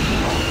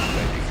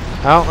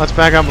 Oh, let's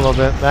back up a little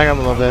bit. Back up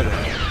a little bit.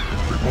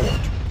 Report.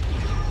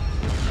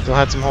 Still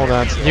had some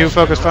holdouts. You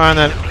focus fire on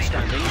that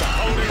Standing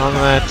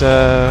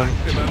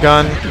by.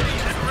 gun.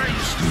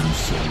 Still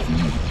serve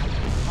me.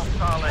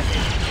 Hostile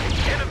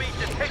ahead. Enemy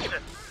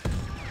detected.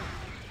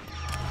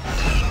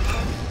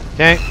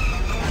 Okay,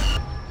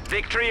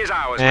 Victory is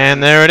ours.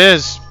 and there it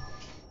is.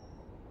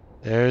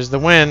 There's the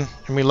win,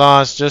 and we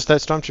lost just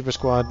that stormtrooper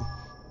squad.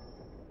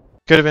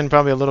 Could have been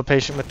probably a little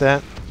patient with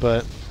that,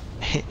 but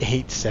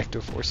 8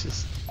 sector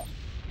forces.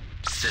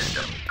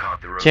 System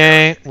caught the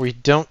Okay, we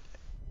don't.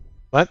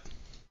 What?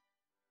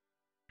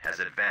 has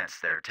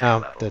advanced their tech Oh,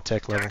 level. the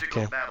tech level.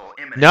 Tactical Okay. battle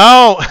imminent.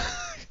 No!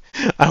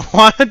 I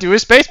want to do a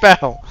space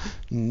battle.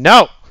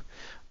 No!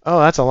 Oh,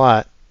 that's a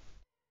lot.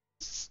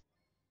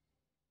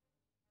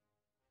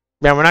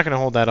 Yeah, we're not going to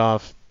hold that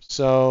off.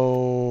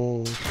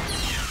 So,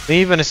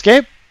 leave and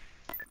escape.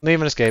 Leave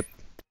and escape.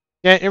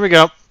 Yeah, here we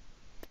go.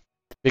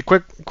 Be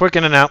quick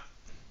in and out.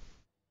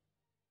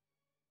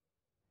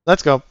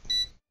 Let's go.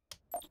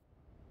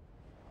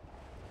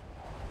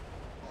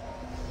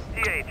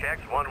 THX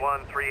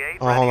 1138.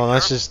 Oh, hold on.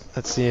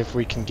 Let's see if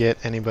we can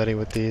get anybody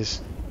with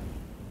these.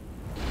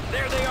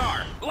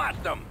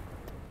 At them!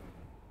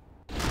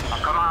 A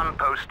command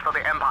post for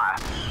the Empire.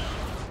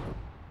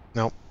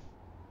 Nope.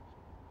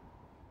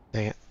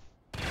 Dang it.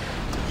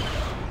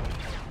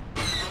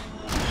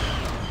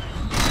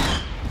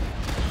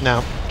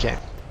 No. Okay.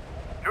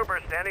 Trooper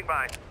standing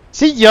by.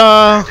 See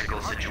ya!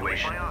 Critical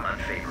situation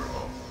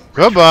unfavorable.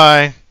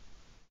 Goodbye!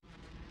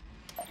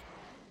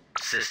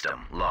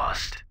 System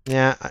lost.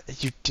 Yeah,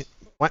 you did.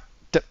 What?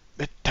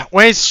 That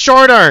way's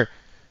shorter!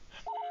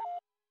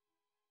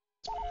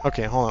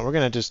 Okay, hold on. We're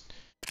gonna just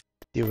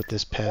deal with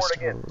this pest Report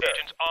again.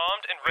 Agents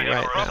armed and ready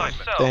right for now.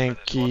 assignment.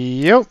 Thank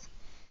you.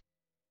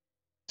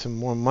 Some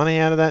more money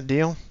out of that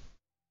deal.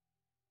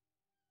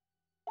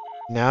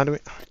 Now do we?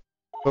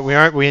 But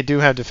we do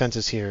have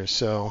defenses here,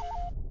 so as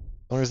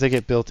long as they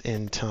get built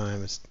in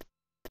time, it's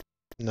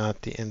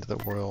not the end of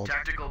the world.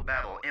 Tactical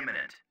battle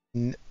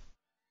imminent.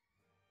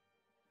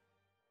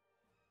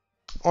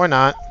 Or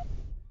not.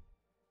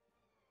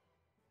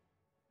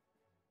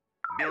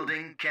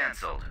 Building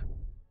cancelled.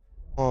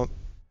 Well,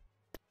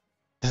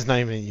 there's not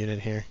even a unit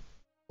here.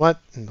 What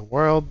in the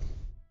world?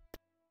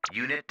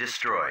 Unit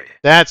destroyed.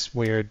 That's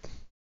weird.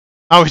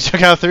 Oh, we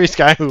took out 3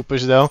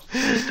 Skyhoopers though.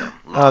 System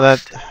Oh,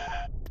 lost. that.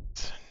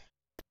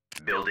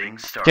 Building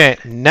started.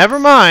 Okay, never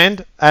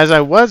mind. As I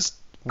was,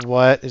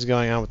 what is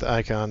going on with the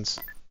icons?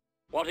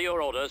 What are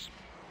your orders?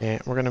 Yeah,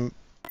 we're gonna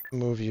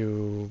move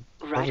you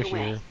Right over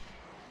away. here.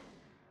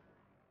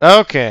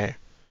 Okay.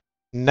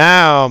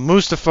 Now,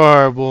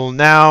 Mustafar will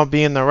now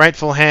be in the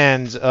rightful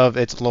hands of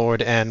its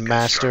Lord and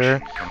Master,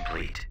 Construction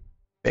complete.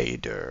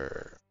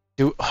 Vader.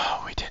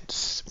 Oh, we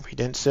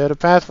didn't set a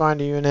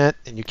Pathfinder unit,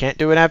 and you can't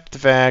do it after the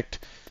fact.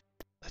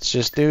 Let's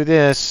just do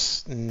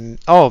this.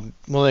 Oh,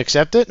 will it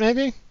accept it,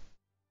 maybe?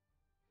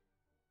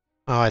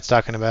 Oh, it's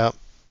talking about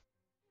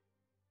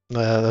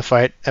the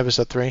fight,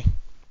 episode 3.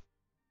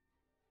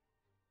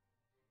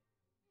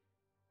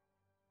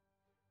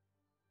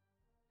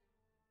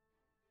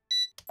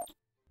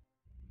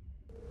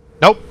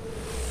 Nope.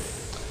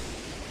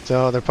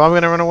 So they're probably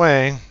gonna run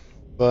away,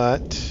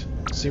 but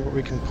let's see what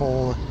we can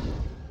pull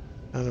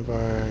out of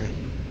our.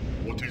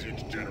 What is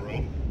it,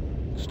 General?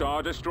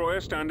 Star Destroyer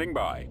standing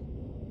by.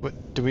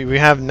 What, do we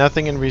have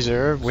nothing in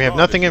reserve? We have Star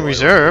nothing in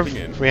Destroyer reserve.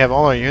 reporting in. We have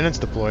all our units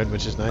deployed,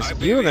 which is nice.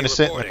 IPV You are gonna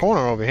sit in the reporting.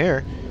 corner over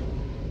here.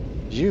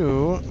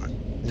 You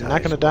are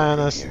not gonna die on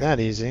us that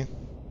easy.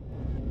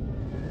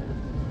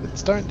 It's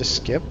starting to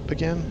skip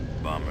again.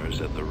 Bombers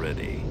at the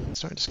ready. It's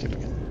starting to skip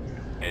again.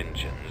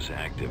 Engines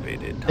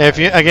activated. If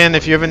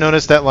you ever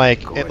notice that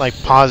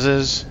it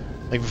pauses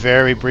like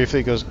very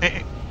briefly, it goes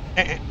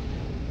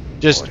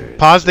just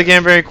pause the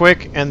game very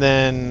quick and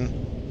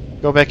then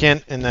go back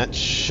in, and that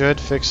should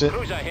fix it.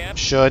 Cruiser here.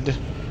 Should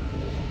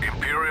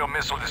Imperial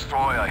missile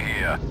destroyer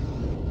here.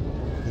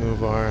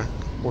 move our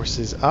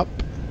forces up.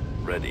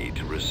 Ready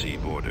to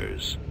receive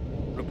orders.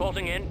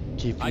 Reporting in.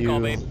 I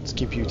Let's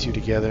keep you two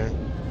together.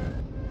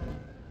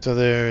 So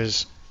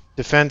there's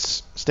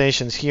defense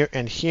stations here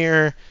and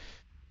here.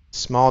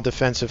 Small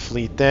defensive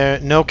fleet there.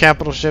 No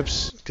capital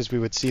ships, because we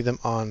would see them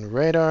on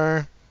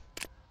radar.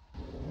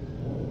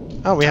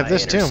 Oh, we have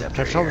this too. I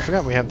totally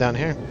forgot we have down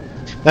here.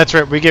 That's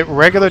right. We get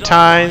regular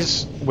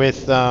ties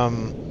with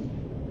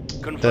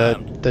Confirmed.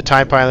 the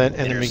TIE pilot,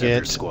 and then we Interceptor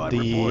get squad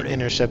the reporting.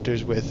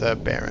 interceptors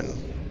with Baron.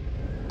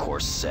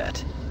 Course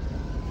set.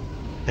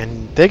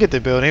 And they get the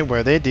ability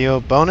where they deal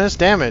bonus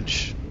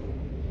damage.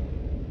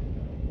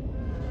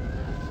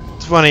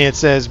 It's funny, it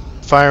says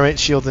fire rate,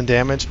 shield, and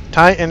damage.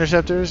 TIE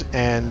interceptors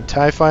and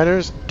TIE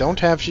fighters don't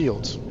have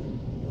shields.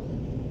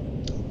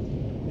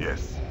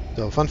 Yes.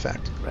 So, fun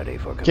fact. Ready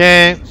for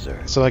Okay, command, sir.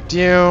 select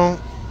you.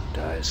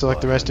 TIE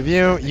Select the rest of squadron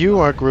you. standing You by.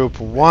 are Group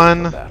Ready for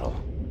 1. battle.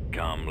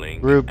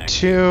 Comlink Group active.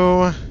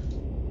 2.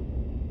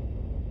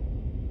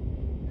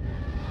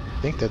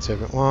 I think that's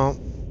everyone. Well,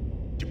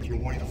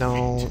 Deploy the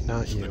no, fleet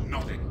not so that you.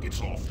 nothing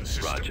gets off the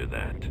system. Roger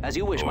that. As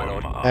you wish, my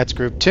lord. That's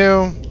Group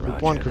 2.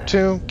 Group 1, Group 2.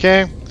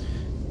 Okay.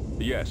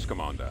 Yes,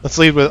 Commander. Let's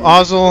lead with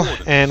Ozzel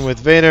and with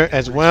Vader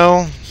as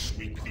well.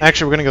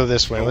 Actually, we're gonna go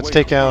this way. Let's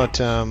take out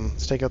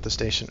the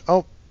station.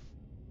 Oh,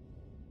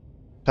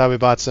 probably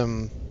bought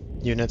some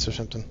units or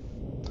something.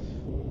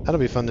 That'll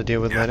be fun to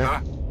deal with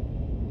later.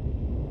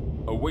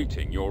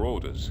 Awaiting your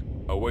orders.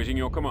 Awaiting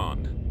your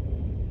command.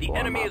 The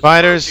enemy is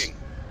Fighters.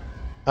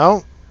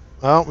 approaching.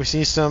 Oh, we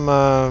see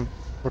some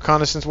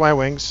reconnaissance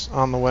Y-wings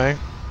on the way.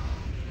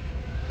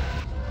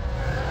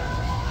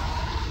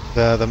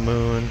 The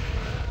moon.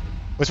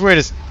 What's weird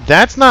is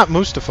that's not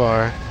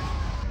Mustafar.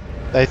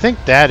 I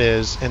think that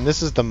is, and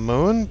this is the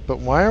moon. But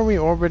why are we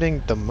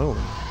orbiting the moon?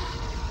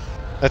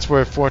 That's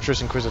where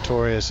Fortress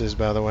Inquisitorius is,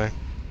 by the way.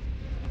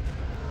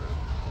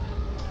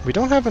 We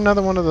don't have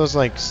another one of those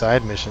like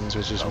side missions,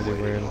 which is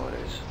really weird.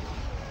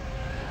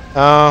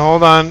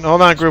 Hold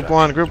on, Group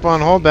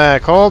 1, hold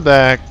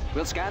back.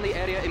 We'll scan the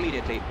area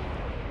immediately.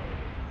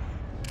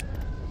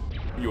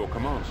 Your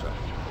command, sir.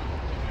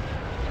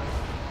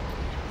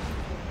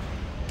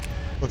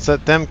 Let's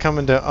let them come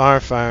into our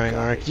firing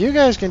arc. You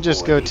guys can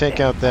just go take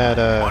out that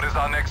What is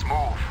our next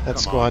move? that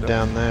squad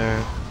down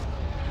there.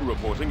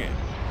 Reporting in.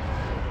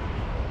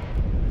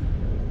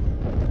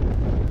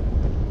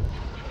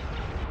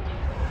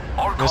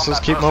 Missiles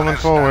keep moving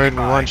forward. We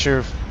want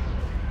your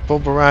full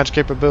barrage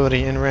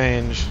capability in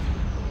range.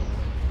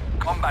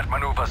 Combat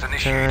maneuvers Turn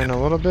initiated. a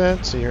little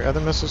bit so your other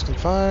missiles can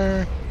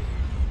fire.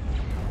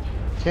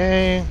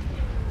 Okay.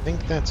 I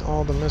think that's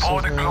all the For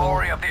missiles the now.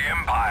 glory of the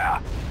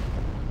Empire.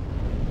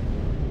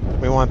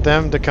 We want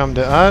them to come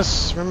to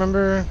us,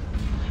 remember?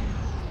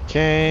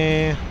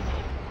 Okay.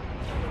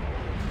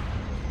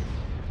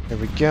 There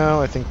we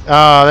go. I think.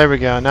 Oh, there we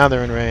go. Now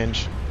they're in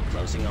range.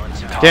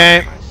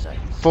 Okay.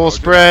 Full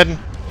spread.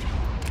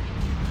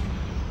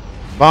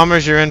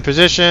 Bombers, you're in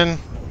position.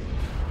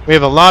 We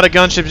have a lot of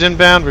gunships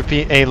inbound.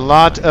 Repeat, a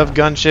lot of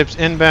gunships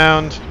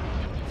inbound.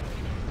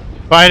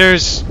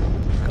 Fighters,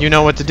 you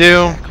know what to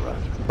do.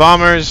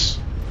 Bombers,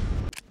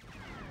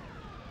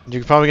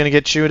 you're probably going to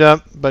get chewed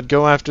up, but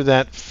go after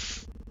that.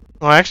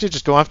 Well, actually,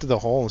 just go after the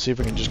hole and see if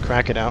we can just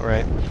crack it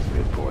outright.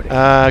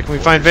 Can we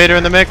find Vader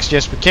in the mix?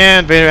 Yes, we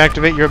can. Vader,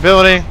 activate your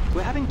ability.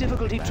 We're having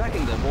difficulty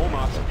tracking them.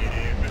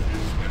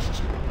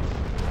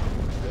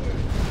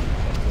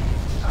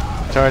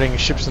 Targeting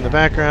ships in the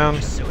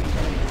background.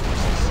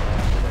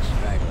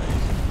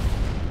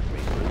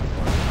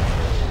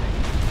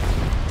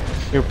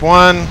 Group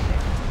 1.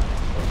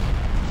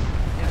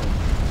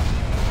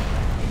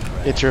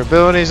 Get your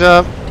abilities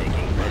up.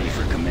 Ready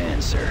for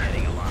command, sir.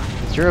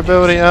 Get your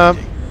ability up.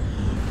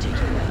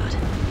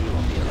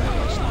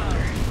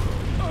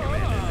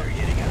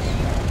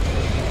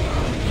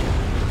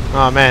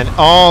 Oh man,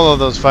 all of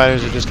those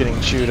fighters are just getting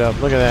chewed up.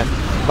 Look at that.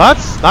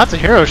 Lots of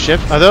hero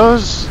ships. Are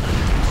those?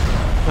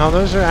 No,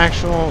 those are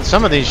actual.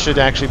 Some of these should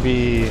actually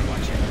be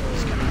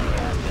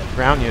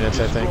ground units,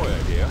 I think.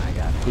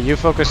 But you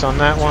focus on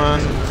that one.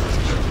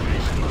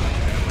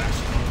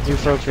 You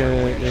focus.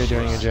 You're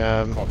doing your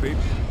job. Copy.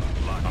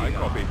 I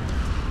copy.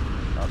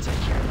 I'll take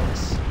care of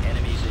this.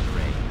 Enemies in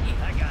range.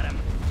 I got him.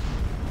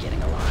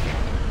 Getting a lock.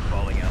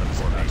 Falling out of his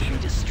about to be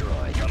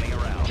destroyed. Coming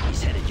around.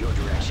 He's headed your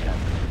direction.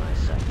 My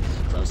sights.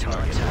 Close on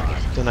target.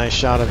 It's a nice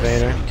shot of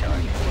Vader.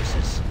 Target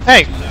forces.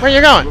 Hey, where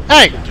you going?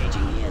 Hey! Engaging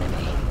the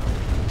enemy.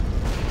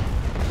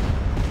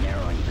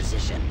 Narrowing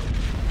position.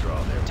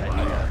 Draw their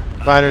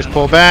tight. Fighters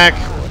pull back.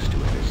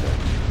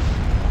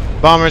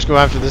 Bombers go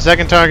after the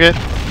second target.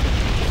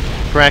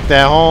 Crack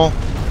that hole.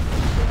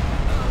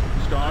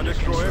 Star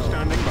Destroyer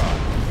standing by.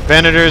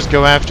 Venators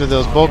go after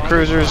those bulk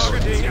cruisers.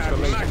 Targeting at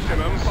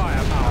maximum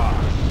firepower.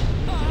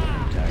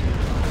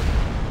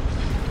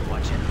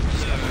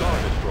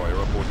 Star Destroyer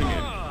reporting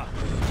in.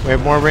 We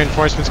have more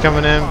reinforcements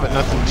coming in, but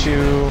nothing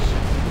too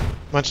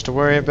much to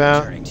worry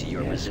about. Turning to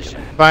your position.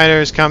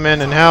 Fighters come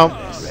in and help.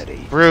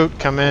 Ready. Brute,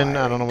 come in.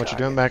 I don't know what you're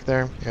doing back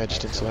there. Yeah, I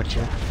just didn't select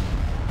you.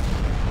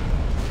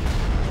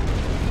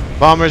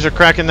 Bombers are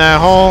cracking that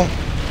hole.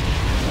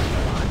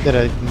 Did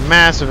a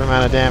massive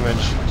amount of damage.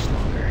 Much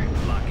longer.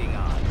 Locking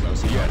on.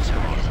 Closing on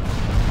target.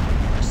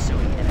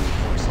 Pursuing enemy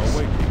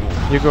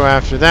forces. You go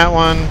after that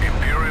one.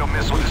 Imperial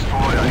missile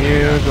destroyer.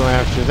 You go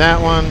after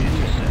that one.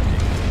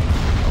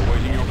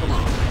 Awaiting your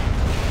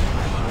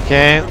command.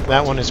 Okay,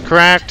 that one is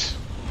cracked.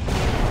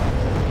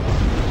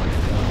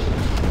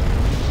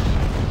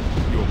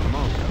 Your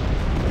command.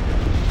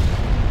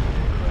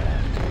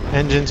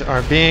 Engines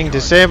are being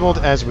disabled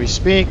as we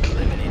speak.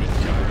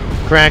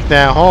 Crack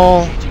that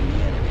hole.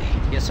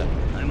 Yes, sir.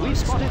 We've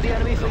spotted the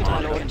enemy fleet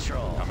under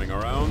control. Coming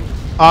around.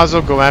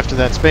 Ozzel, go after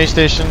that space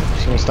station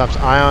so it stops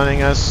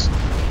ioning us.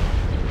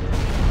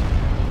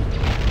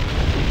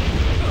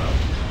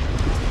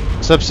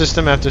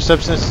 Subsystem after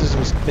subsystem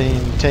is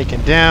being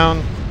taken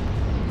down.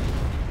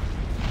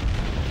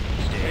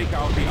 Take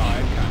out the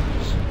iron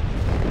cannons.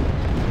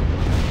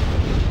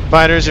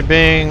 Fighters are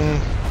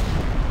being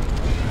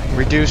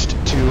reduced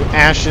to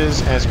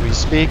ashes as we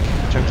speak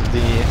in terms of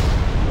the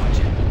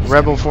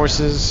rebel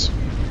forces.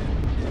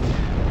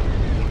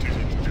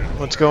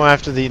 Let's go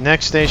after the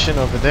next station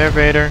over there,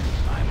 Vader.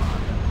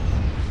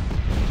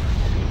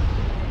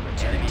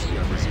 Returning to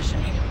your position.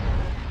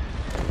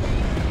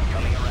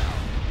 Coming around.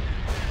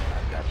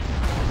 I've got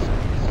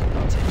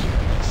I'll take care of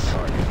this.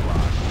 Target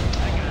locked.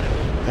 I got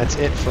him. That's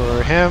it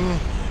for him.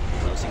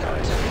 Closing on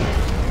target.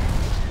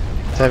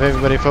 Let's have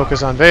everybody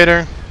focus on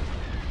Vader.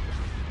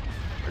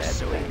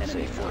 Pursuing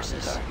enemy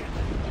forces.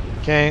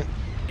 Okay,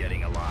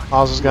 Getting a lock.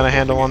 Ozzel's got a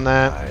handle on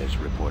that. Eyes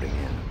reporting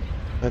in.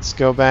 Let's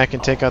go back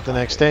and take out the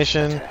next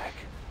station. Attack.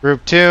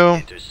 Group 2,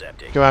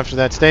 Intercepting. go after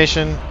that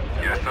station.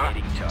 Yes, sir.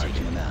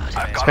 Taking them out.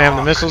 I've got Spam the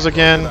lock. missiles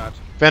again.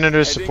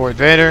 Venators support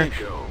Vader.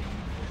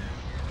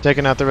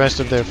 Taking out the rest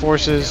of their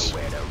forces.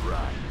 Where to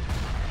run.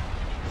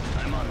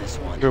 I'm on this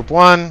one. Group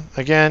 1,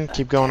 again,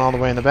 keep going all the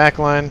way in the back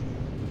line.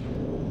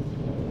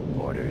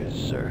 Orders,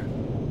 sir.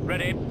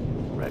 Ready.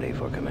 Ready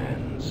for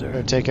command, sir.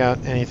 Go take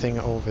out anything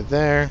over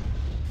there.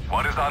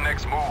 What is our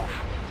next move?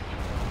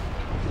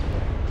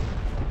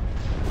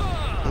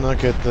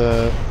 Look at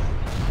the...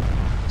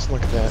 Let's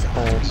look at that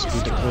hole just be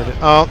depleted.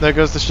 Oh, there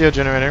goes the shield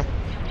generator.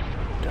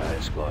 Die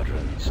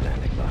squadron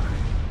standing by.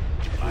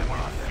 I'm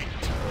on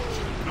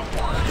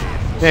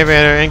it. Okay,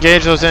 Vader,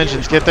 engage those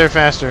engines. Get there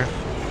faster.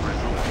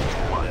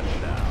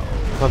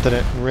 Not that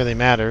it really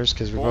matters,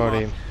 because we've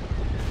already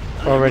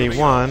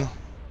won,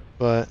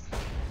 but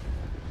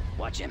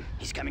Watch him.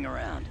 He's coming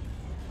around.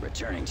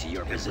 Returning to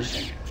your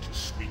position.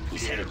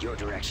 He's headed your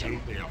direction.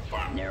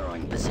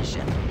 Narrowing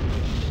position.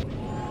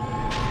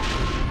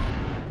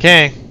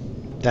 Okay,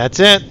 that's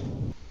it.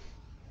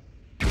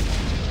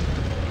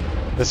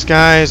 The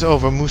skies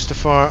over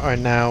Mustafar are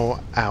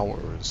now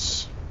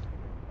ours.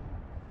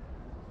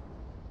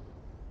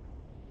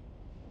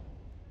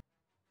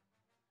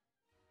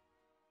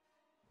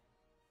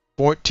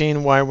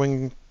 "14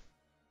 Y-wing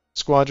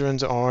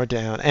squadrons are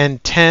down,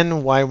 and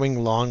 10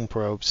 Y-wing long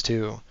probes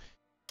too.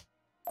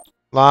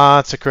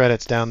 Lots of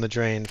credits down the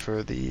drain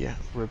for the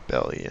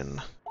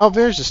rebellion." Oh,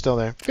 Veers is still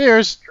there.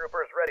 Veers!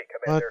 Troopers ready,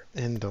 What Commander.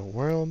 in the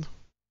world?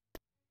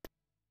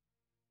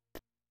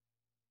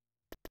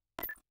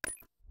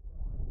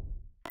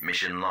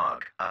 Mission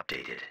log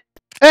updated.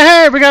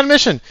 Hey, we got a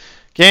mission!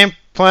 Game,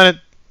 planet.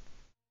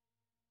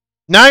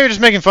 Now you're just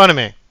making fun of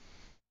me.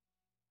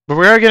 But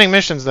we are getting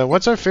missions, though.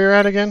 What's our fear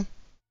at again?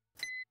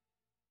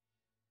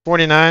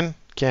 49.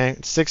 Okay,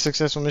 6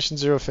 successful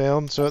missions, 0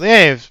 failed. So,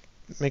 hey,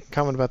 make a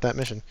comment about that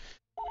mission.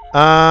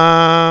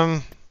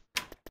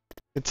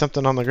 Get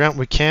something on the ground.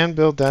 We can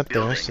build that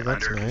there, so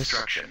that's nice.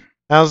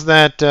 How's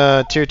that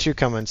tier 2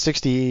 coming?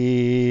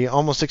 60,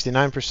 almost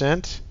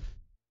 69%.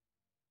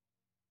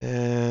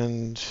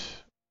 And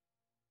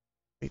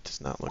it does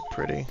not look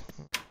pretty.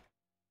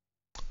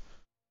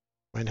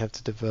 Might have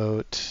to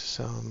devote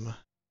some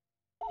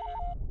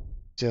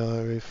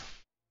auxiliary.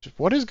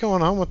 What is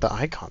going on with the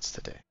icons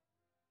today?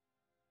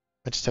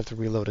 I just have to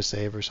reload a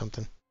save or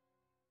something.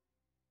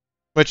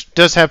 Which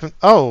does happen.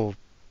 Oh!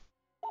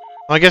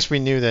 I guess we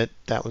knew that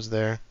that was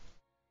there.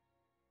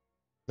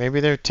 Maybe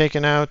they're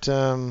taking out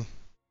the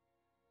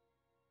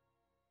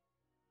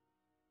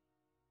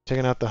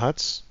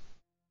huts?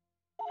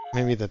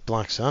 Maybe the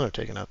Black Sun are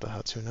taking out the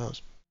huts, who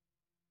knows?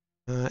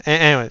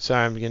 Anyway,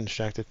 sorry, I'm getting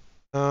distracted.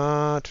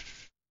 Let's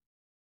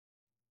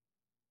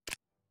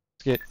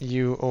get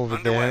you over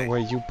there where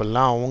you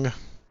belong.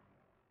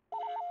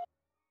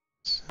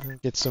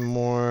 Get some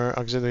more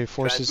auxiliary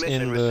forces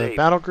in the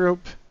battle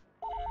group.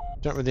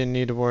 Don't really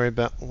need to worry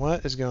about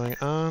what is going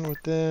on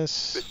with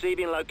this.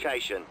 Receiving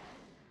location.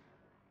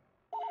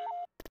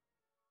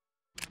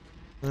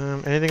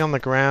 Anything on the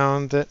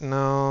ground that,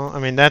 no. I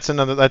mean,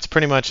 that's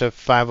pretty much a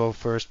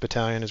 501st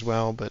Battalion as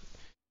well, but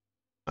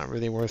not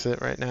really worth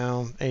it right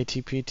now.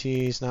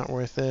 ATPT is not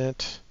worth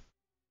it.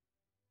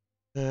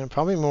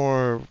 Probably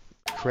more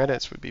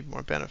credits would be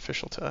more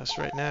beneficial to us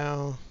right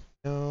now.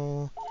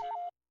 No.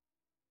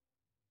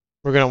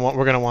 We're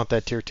gonna want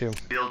that tier 2.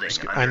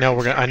 I know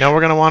we're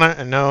gonna want it.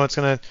 I know it's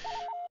gonna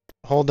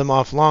hold them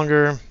off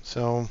longer.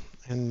 So,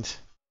 and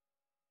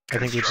I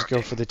think we just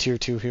go for the tier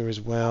 2 here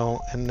as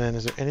well. And then,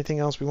 is there anything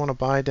else we want to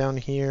buy down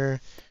here?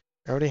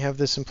 I already have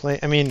this in play.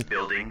 I mean,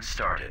 Building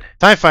started.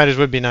 TIE fighters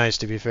would be nice,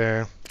 to be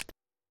fair.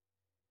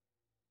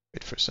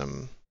 Wait for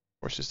some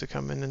forces to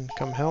come in and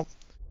come help.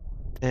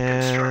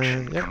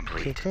 And yeah,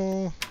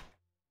 cool.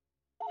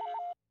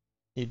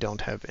 You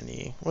don't have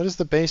any. What is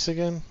the base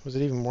again? Was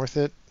it even worth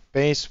it?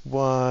 Base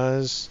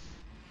was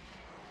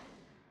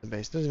the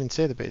base doesn't even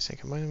say the base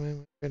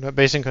income.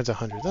 Base income's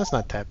 100. That's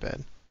not that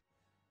bad.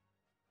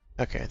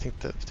 Okay, I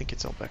think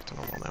it's all back to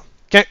normal now.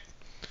 Okay.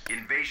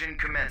 Invasion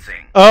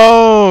commencing.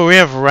 Oh, we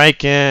have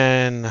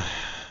Riken.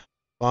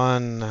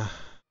 Fun.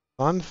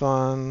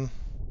 Fun.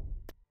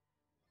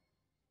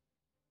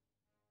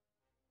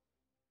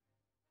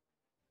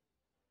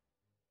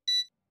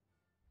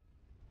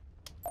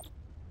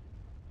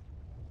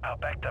 Our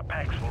backed-up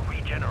packs will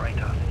regenerate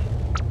us.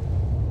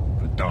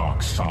 The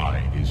dark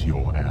side is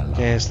your ally.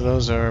 Okay, so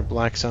those are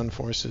Black Sun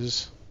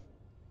forces.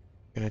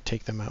 Gonna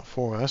take them out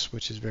for us,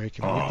 which is very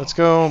convenient. Let's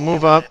go,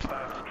 move up,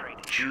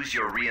 Choose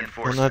your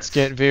reinforcements. and let's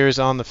get Veers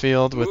on the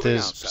field with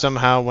his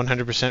somehow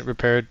 100%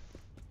 repaired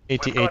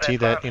AT-AT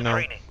that, you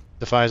know,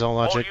 defies all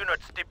logic. All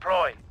units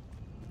deploy.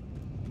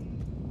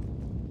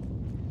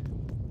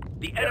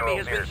 The enemy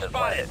has been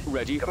spotted.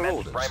 Ready for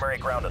orders. Primary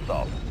ground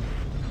assault.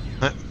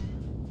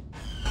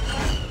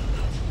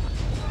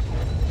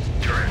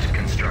 Turret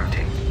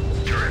constructing.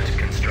 Turret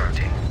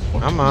constructing.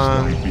 Come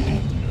on.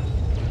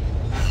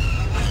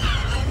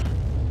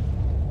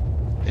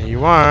 There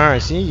you are, I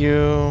see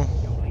you.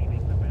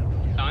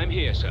 I'm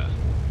here, sir.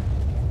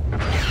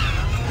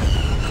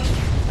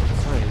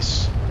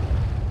 Nice.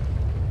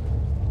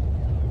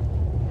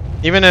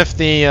 Even if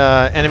the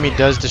enemy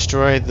does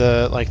destroy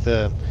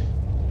the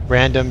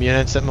random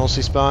units that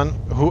mostly spawn,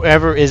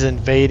 whoever is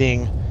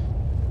invading,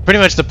 pretty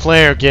much the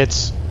player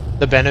gets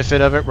the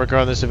benefit of it,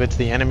 regardless if it's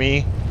the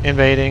enemy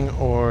invading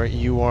or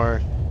you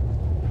are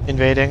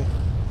invading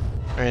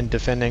and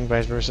defending,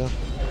 vice versa.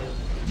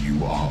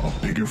 You are a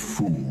bigger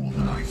fool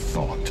than I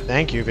thought.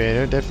 Thank you,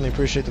 Vader. Definitely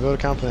appreciate the vote of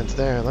confidence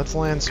there. Let's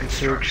land some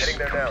troops.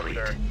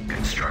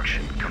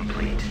 Construction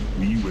complete.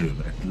 We will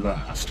at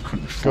last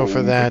control Go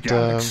for that the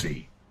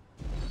galaxy.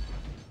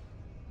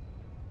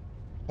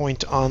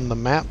 Point on the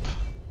map.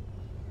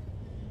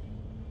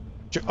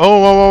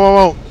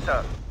 Oh, whoa.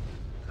 Sir,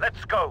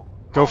 let's go.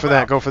 Go for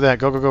that, go, Vader,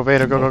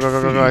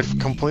 go, I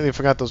completely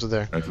forgot those were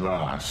there. At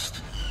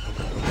last.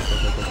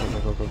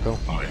 go.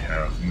 I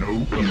have no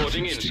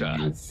Reporting interest in,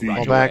 in your sir. feelings.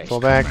 Fall back, fall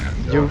back.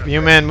 Commander.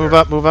 You man, move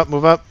up, move up,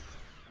 move up.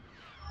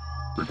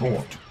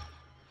 Report.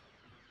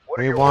 What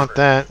are We your want orders?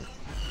 that.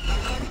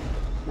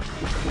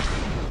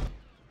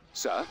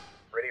 Sir?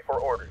 Ready for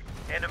orders.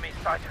 Enemy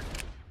sighted.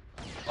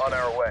 On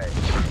our way.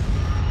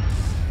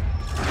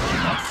 Do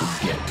not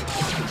forget,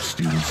 you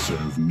still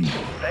serve me.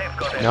 They've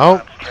got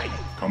Nope.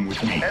 Come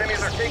with me.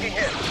 Enemies are taking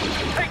hits.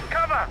 Take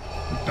cover!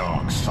 The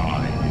dark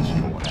side is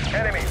your ally.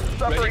 Enemies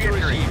suffering Ready to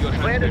injuries. receive your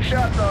Landed transmission.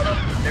 shots on them.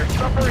 They're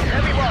suffering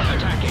heavy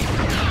losses. Attacking.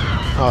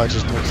 Oh, it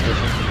just looks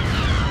different.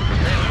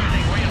 They're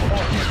losing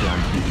reinforcements. Is thy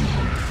bidding.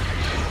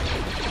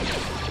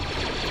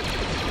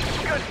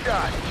 Good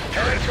shot.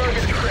 Enemy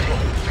target is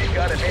crippled. We've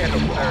got it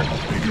handled, You are sir. a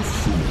bigger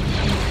fool.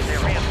 Their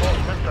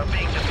reinforcements are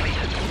being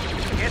depleted.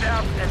 Get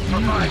out and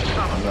provide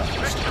cover. Last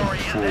Victory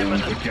is control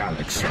imminent. the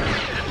galaxy.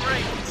 It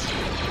rains.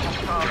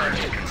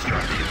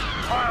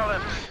 File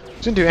them.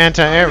 Just gonna do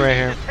anti-air right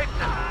here.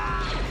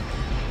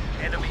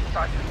 Detected. Enemy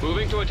sighted.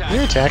 Moving to attack. Can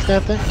you attack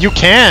that thing? You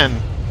can!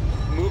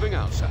 Moving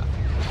out, sir.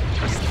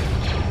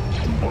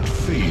 Do not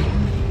fail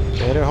me.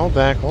 Vader, hold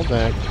back, hold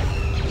back.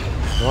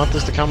 I want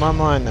this to come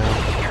online now.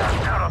 Get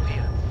out of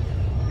here.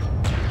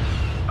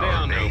 They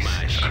are no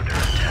match. Under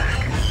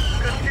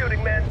attack. Good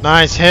shooting, men.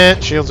 Nice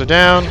hit, shields are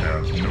down.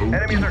 Have no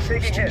Enemies are taking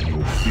interest hits. in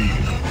your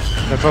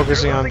feelings. They're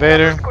focusing on They're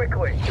losing Vader. numbers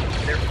quickly.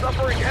 They're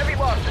suffering heavy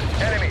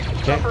losses.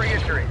 Enemies suffering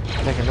injuries.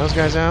 Taking those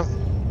guys out.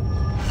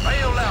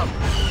 Bail out.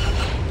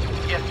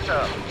 Yes,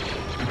 sir.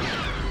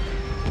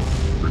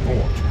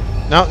 Report.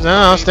 No,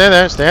 no, no, stay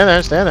there, stay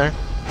there, stay there.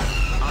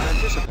 I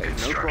anticipate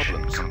no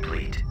problems.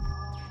 complete.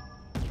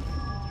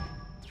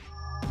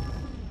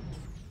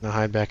 Now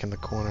hide back in the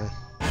corner.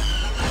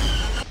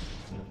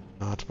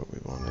 Not what we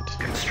wanted.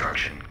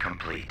 Construction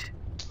complete.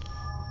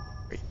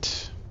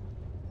 Great.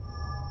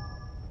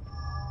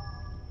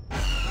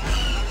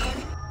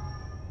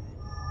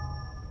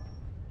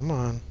 Come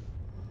on.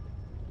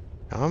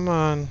 Come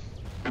on.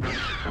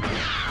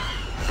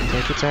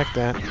 Attack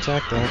that,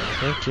 attack that.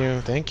 Thank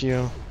you, thank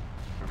you.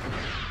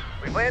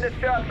 We've landed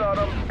shots on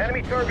them.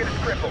 Enemy target is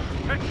crippled.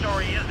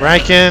 Victory is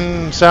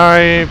Riken,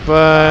 sorry,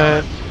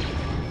 but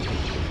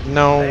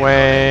no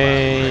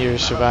way you're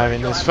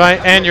surviving this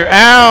fight, and you're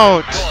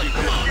out!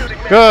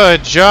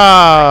 Good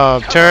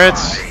job,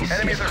 turrets.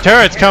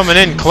 Turrets coming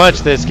in clutch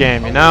this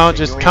game, you know?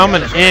 Just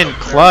coming in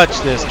clutch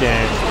this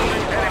game.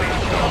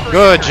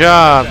 Good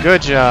job,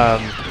 good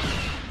job.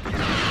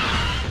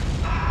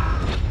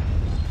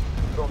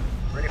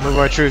 Move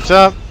our troops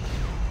up.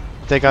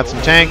 Take out some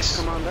tanks.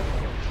 Commander?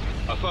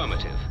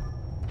 Affirmative.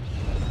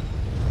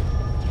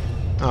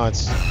 Oh,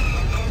 it's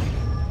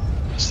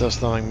still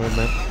slowing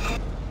movement.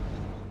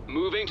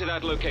 Moving to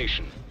that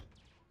location.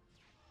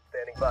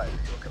 standing by.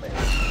 Your command.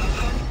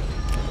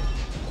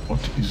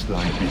 What is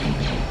thy bidding?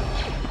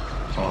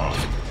 Ah,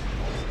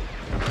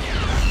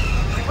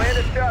 We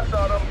landed shots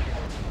on them.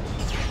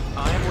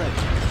 I am ready.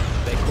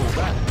 They call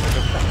that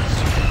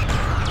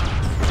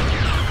defense.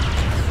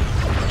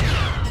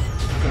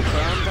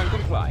 Confirmed and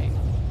complying.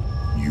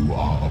 you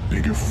are a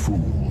bigger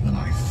fool than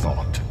I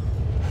thought.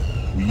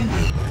 We will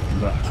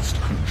at last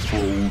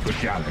control the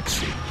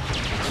galaxy.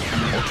 Do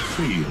not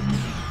fail me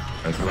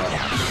at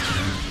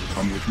last.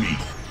 Come with me.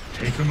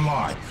 Take them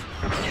live.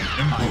 The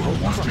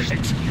Emperor wants to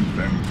execute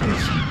them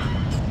personally.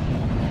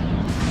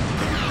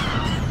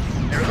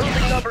 They're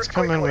losing numbers Let's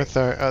come in quickly. with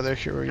our other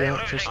hero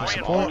unit for some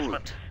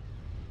support.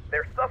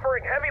 They're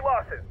suffering heavy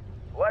losses.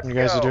 Let's You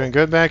guys go. are doing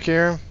good back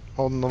here,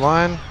 holding the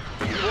line.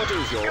 What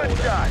is your Good order?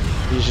 shot.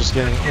 He's just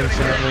getting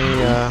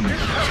infinitely,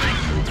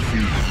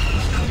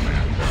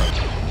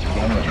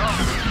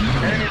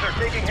 Enemies are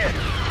taking hits.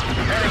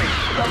 Enemies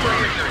suffering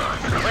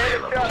injuries.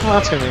 Landed shots well,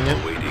 that's on them. convenient.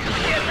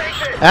 Can't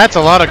take this. That's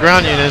a lot of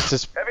ground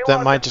units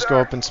that might just go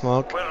up in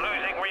smoke. We're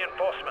losing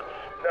reinforcements.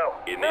 No.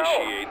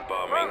 Initiate no.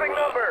 bombing Losing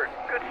run. numbers.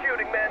 Good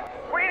shooting, men.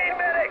 We need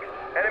medics.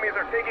 Enemies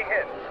are taking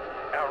hits.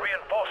 Our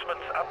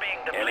reinforcements are being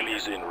depleted.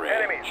 Enemies in range.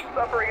 Enemies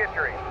suffering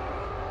injuries.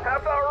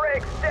 Half our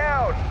ranks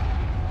down.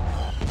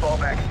 Fall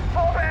back.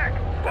 Fall back.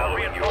 Our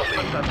Following your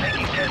reinforcements lead. are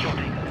taking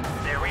casualties.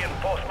 Their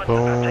reinforcements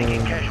Boom. are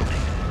taking casualties.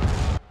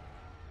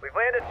 We've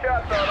landed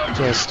shots on them.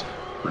 Just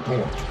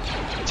Report.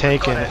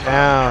 taken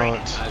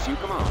out. As you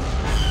command.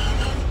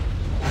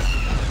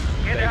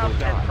 Get They out will and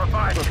die.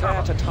 provide Prepare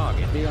cover. to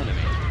target the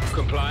enemy.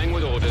 Complying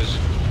with orders.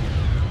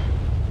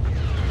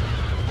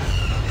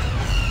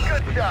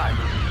 Good shot.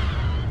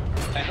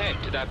 Ahead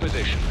to that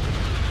position.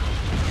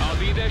 I'll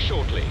be there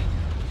shortly.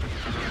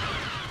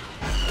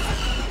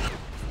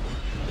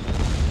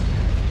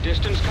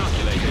 Distance Do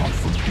calculated. not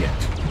forget,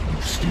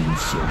 you still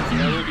serve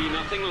There me. will be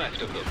nothing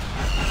left of them.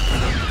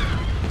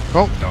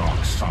 Cool,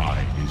 Dark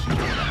side is your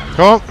ally.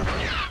 cool.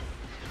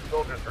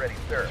 Soldiers ready,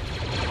 sir.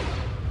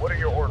 What are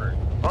your orders?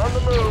 On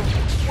the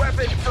move.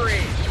 Weapons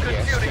free. Good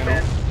Yes, shooting,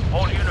 General. men.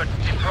 All units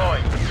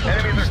deployed.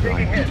 Enemies are Is thy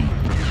taking hits.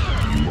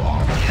 bidding? You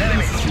are a bigger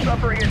Enemies fool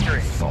suffering than I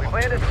injuries. We thought.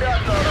 landed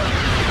shots on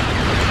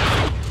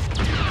them.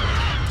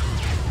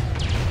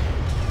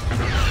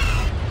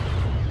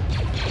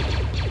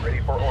 Ready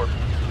for orders.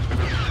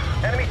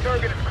 Enemy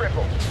target is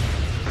crippled.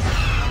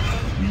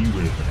 We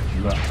will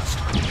at last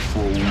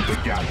control the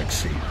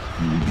galaxy.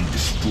 You will be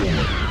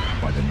destroyed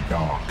by the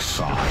dark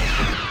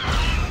side.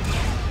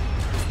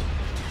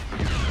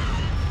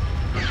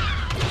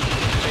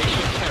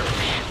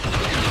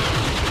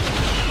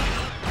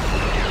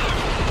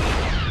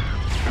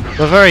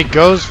 Before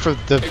goes for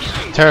the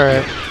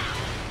turret.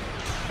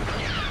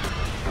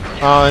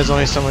 Oh, there's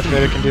only so much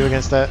Vader can do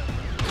against that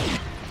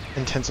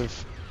intensive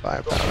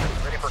firepower.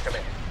 Ready for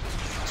command.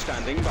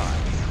 Standing by.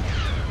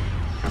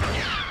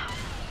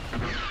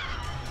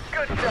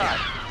 Good shot.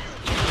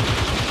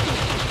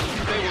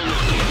 They will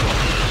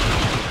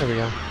receive. There we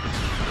go.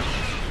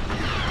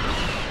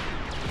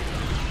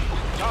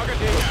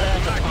 Targeting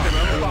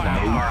maximum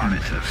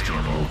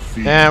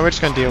fire. Yeah, we're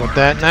just gonna deal with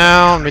that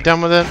now and be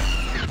done with it.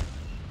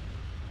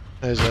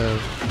 There's a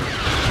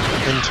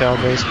intel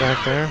base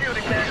back there.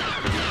 Shooting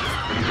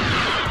men.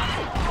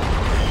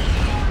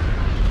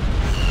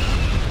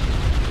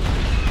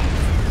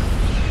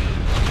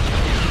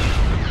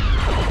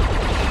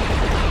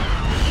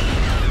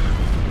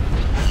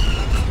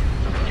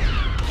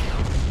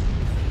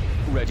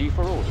 Ready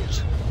for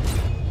orders.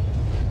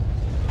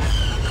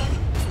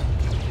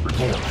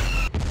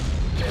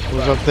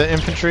 Move up the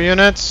infantry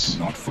units.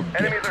 Not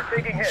forget, Enemies are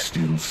taking hits.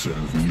 still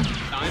serve me.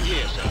 I'm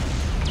here, sir.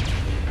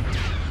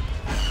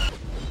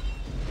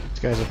 These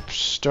guys are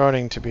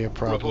starting to be a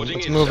problem. Reporting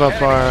Let's in, move sir.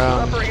 up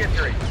our Suffering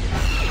injury.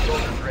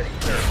 Soldiers ready,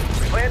 sir.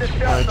 Landed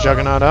shots.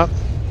 juggernaut up.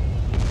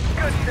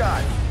 Good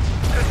shot.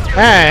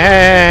 Hey,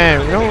 hey,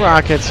 hey, no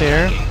rockets here.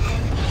 Enemy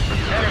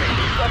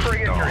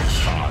suffering Dark injury.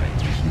 side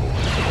is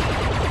yours.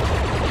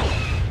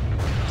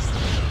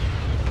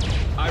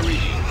 I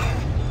read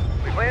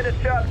you. We landed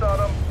shots on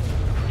them.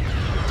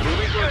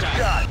 Moving to Good attack.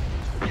 shot.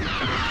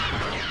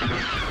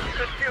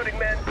 Good shooting,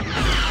 men.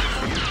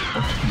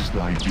 What is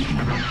thy doing?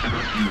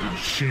 You will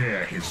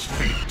share his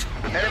fate.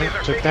 Enemies are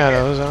Took taking that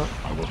hits. those out.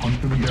 I will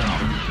hunt them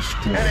down and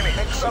destroy them.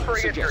 Enemy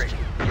suffering injury.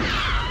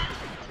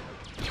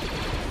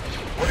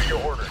 What are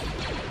your orders?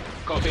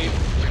 Copy.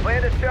 We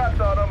landed shots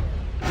on them.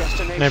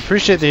 Destination. And I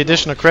appreciate the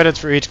additional credits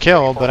for each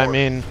kill, but I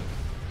mean,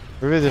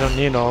 we really don't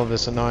need all of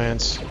this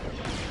annoyance.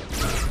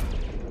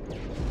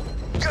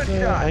 Good The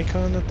shot.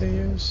 icon that they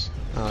use?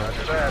 Oh,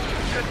 Roger that.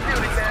 Good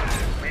shooting, men.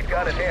 We've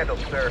got it handled,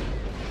 sir.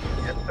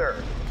 Yes,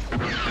 sir.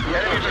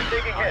 Enemies are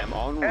taking I hits. am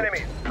en route.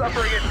 Enemies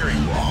suffering injury.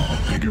 You are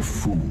a bigger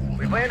fool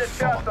We than I landed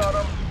shots thought. on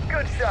them.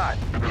 Good shot.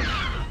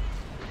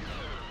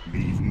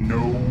 Leave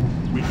no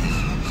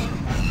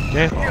witnesses.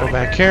 okay, go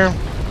back here.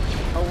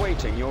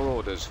 Awaiting your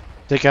orders.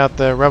 Take out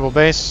the rebel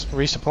base, On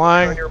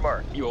resupply. your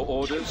mark. Your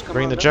orders,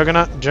 Bring the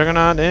Commander?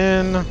 juggernaut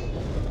in.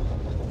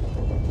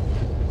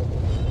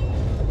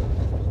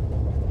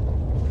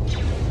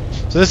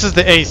 So this is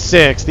the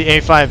A6. The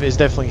A5 is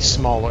definitely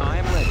smaller. I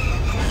am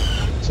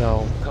ready.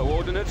 So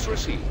Coordinates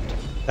received.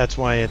 that's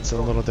why it's a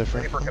little Ready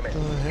different. for What command.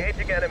 the heck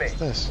Engaging enemy. is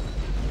this?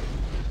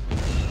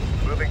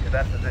 Moving to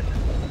that position.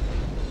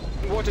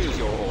 What is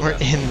your We're order?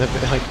 in the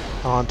like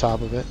on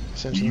top of it, We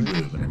essentially. will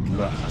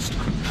at last As you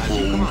control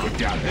the command.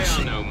 They are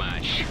galaxy. no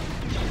match.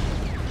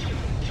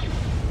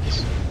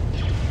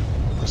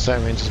 The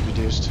sight range is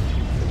reduced.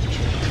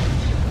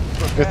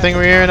 Good thing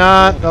we're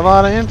not a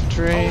lot of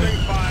infantry. Holding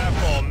fire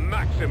for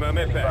maximum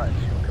effect. Five.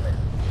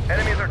 Command.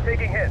 Enemies are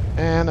taking hits.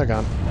 And they're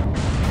gone.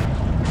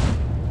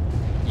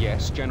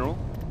 Yes, General.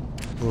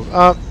 Move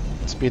up.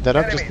 Speed that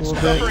up just a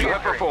little bit. You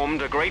have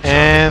performed a great job.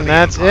 And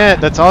that's it.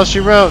 That's all she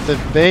wrote. The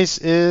base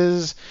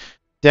is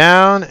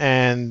down,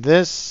 and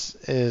this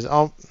is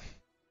all.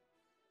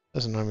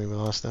 Doesn't know we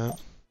lost that.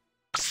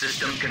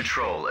 System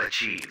control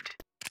achieved.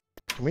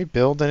 Can we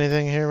build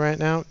anything here right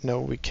now?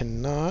 No, we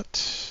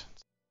cannot.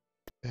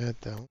 Bad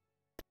though.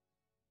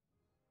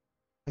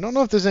 I don't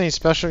know if there's any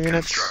special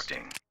units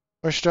Constructing.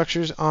 or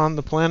structures on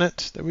the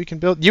planet that we can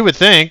build. You would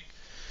think,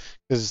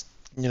 because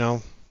you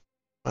know,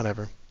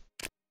 whatever.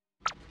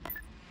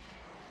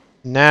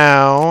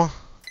 Now,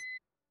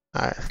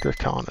 alright, they're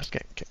calling us.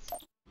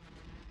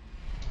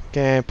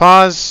 Okay,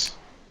 pause.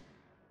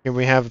 Here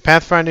we have a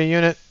Pathfinder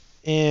unit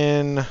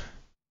in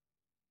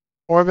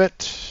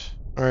orbit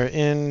or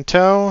in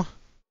tow.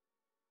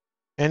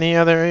 Any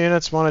other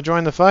units want to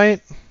join the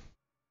fight?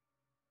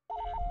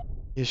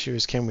 The issue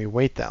is, can we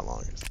wait that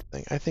long? Is the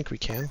thing. I think we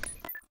can.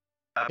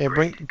 Yeah,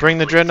 bring the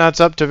Upgrade dreadnoughts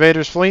up to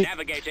Vader's fleet.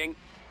 Navigating.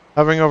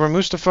 Hovering over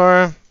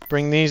Mustafar.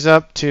 Bring these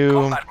up to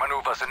Combat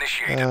maneuvers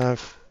initiated.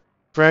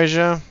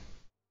 Freyja.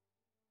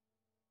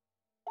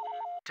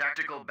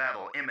 Tactical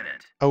battle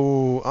imminent.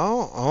 Oh,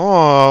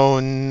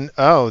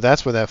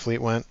 that's where that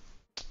fleet went.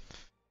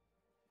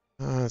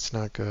 Oh, that's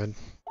not good.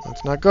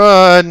 That's not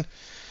good.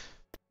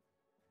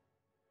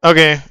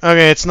 Okay,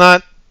 it's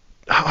not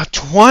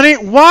 20.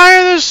 Why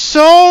are there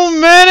so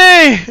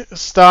many?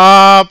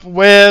 Stop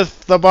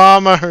with the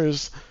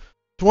bombers.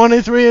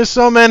 23 is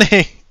so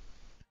many.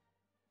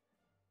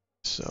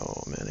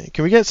 So many.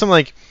 Can we get some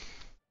like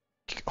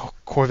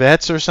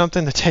corvettes or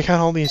something to take out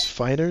all these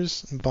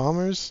fighters and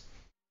bombers?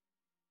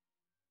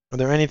 Are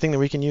there anything that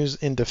we can use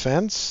in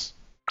defense?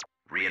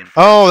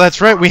 Oh,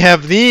 that's right. We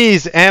have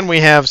these, and we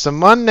have some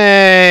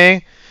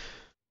money.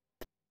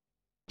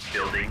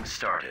 Building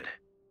started.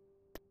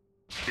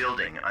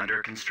 Building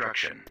under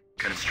construction.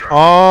 Construction.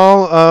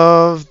 All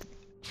of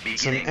some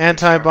Beginning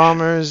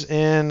anti-bombers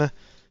in construction.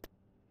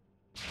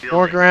 Building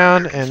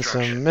foreground under and some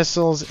construction.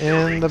 missiles in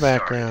Building the started.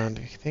 background.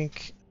 I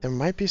think there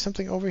might be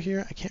something over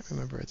here. I can't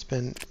remember. It's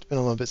been a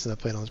little bit since I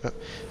played on this map.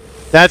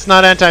 That's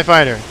not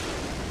anti-fighter.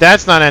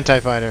 That's not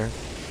anti-fighter.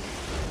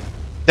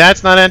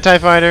 That's not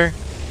anti-fighter.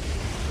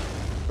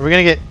 Are we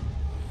gonna get?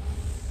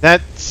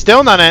 That's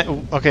still not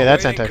okay.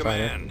 That's Awaiting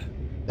anti-fighter.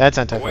 command. That's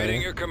Awaiting anti-fighter.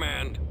 your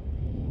command.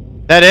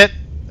 That it?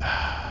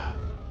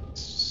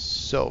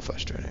 So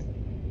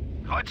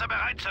frustrating. Kreuzer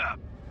bereit, Sir.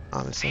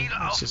 Honestly, Ziel it's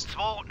auf just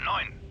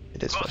 2-9.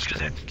 it is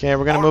frustrating. Losgesetzt. Okay,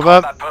 we're gonna All move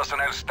up. combat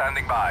personnel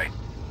standing by.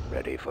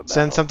 Ready for battle.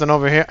 Send something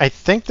over here. I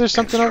think there's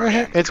something over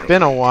here. It's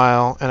been a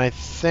while, and I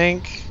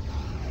think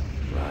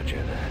Roger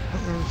that. I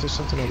don't remember if there's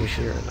something over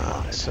here or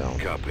not. So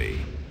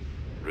Copy.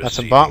 got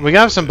some Receiving we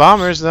got some orders.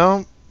 bombers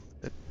though.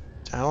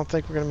 I don't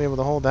think we're gonna be able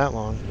to hold that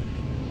long.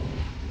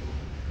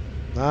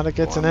 Not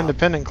against an Warm up.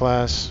 independent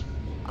class.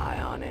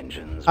 Ion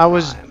engines I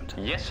was- primed.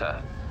 Yes,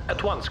 sir.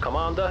 At once,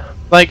 Commander.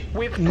 Like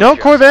We've no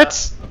pushed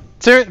corvettes.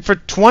 Sir, for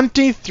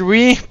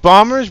 23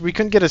 bombers, we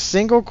couldn't get a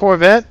single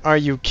corvette. Are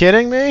you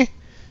kidding me?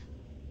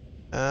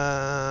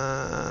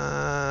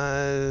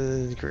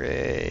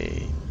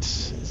 Great.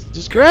 It's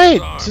just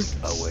great.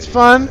 It's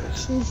fun.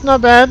 It's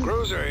not bad.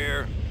 Cruiser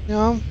here. You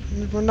know,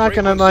 we're not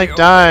gonna Frequency like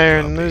die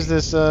or overcopy. lose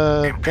this thing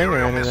or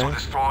Imperial missile anything.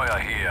 destroyer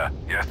here.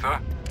 Yes, sir.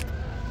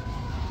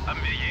 Haben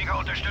wir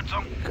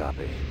Jägerunterstützung?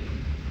 Copy.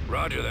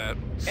 Roger that.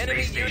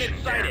 Enemy Space unit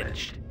station sighted.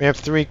 damaged. We have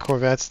 3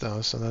 corvettes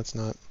though, so that's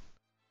not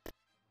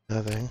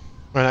nothing.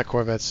 Or not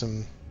corvettes,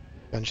 some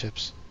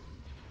gunships.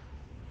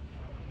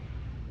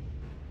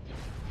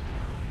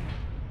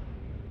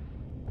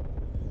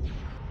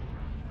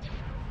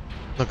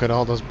 Look at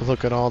all those.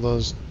 Look at all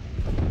those.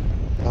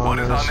 What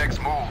is our bombers.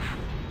 next move?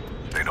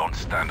 They don't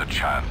stand a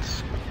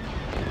chance.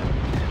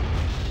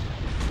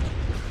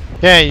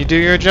 Okay, you do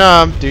your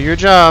job. Do your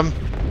job.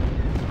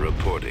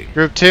 Reporting.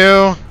 Group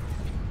 2.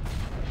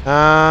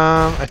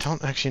 I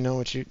don't actually know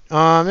what you.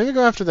 Maybe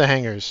go after the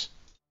hangars.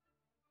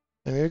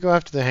 Maybe go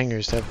after the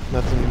hangars. Have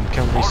nothing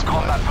come All resupply.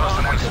 combat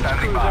personnel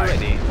standing by.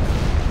 Ready.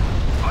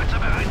 Kreuzer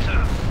bereit,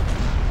 Sir.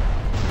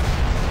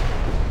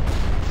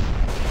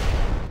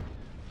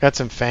 Got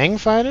some Fang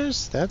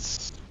fighters.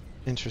 That's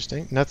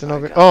interesting. Nothing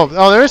over.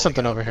 Oh, there is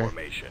something over here.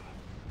 Formation.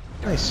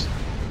 Nice.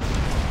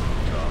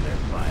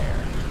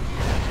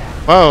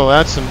 Whoa,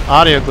 that's some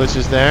audio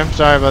glitches there.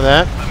 Sorry about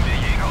that. Haben wir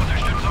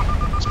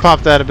Jägerunterstützung? Let's pop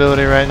that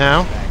ability right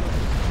now.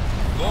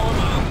 Form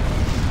up.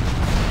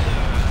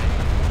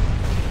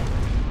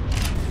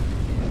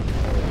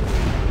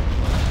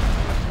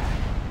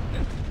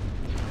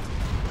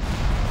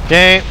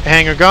 Okay,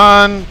 hangar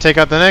gone. Take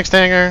out the next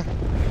hangar.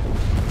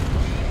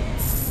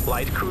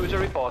 Light cruiser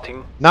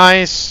reporting.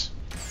 Nice.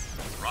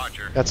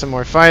 Roger. Got some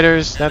more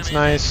fighters. That's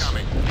Enemy nice.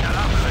 incoming.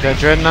 The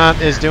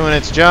dreadnought is doing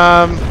its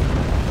job.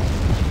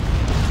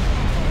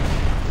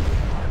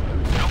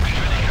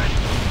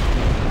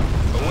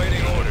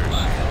 Awaiting orders.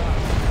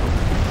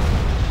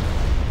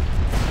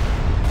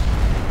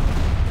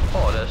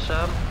 Orders,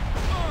 sir.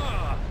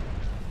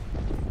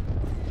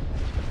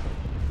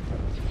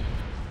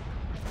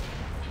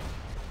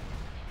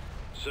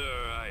 Sir,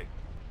 I...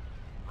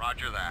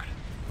 Roger that.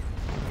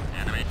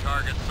 Enemy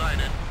target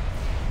sighted.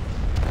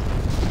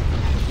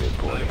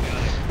 Reporting.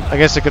 I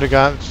guess I could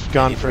have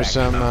gone for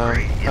some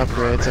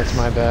upgrades. That's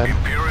my bad.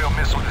 Imperial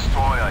missile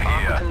destroyer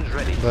here. Armatons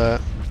ready.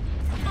 But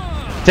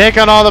take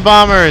on all the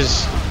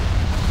bombers.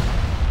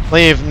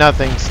 Leave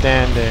nothing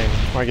standing.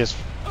 Or I guess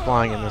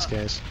flying in this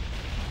case.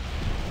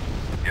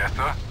 Yes,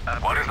 sir.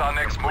 What is our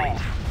next move?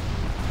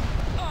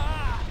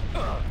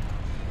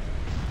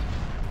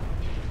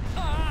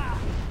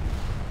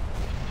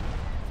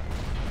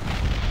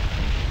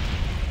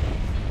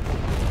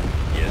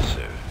 Yes,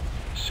 sir.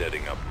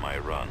 Setting up my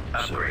run, sir.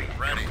 Upgrade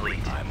complete.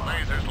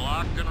 Lasers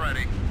locked and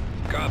ready.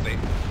 Copy.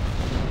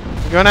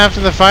 You going after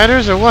the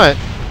fighters or what?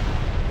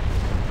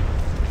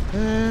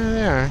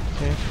 They are.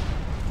 Okay.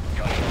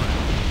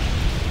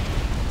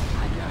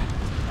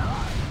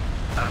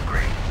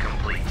 Upgrade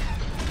complete.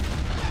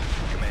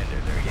 Commander,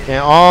 they're hitting. Okay,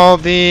 all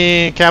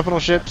the capital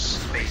ships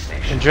Space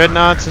station. and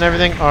dreadnoughts and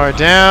everything are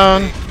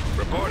down.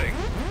 Reporting.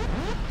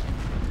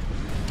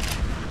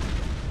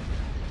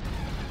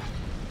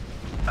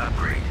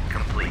 Upgrade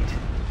complete.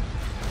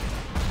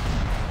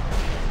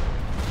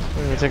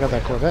 We're gonna take out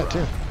that Corvette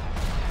too.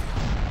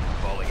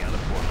 Falling out of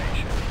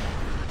formation.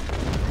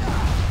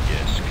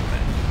 Yes,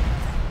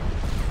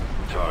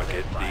 Commander.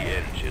 Target the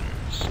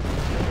engines.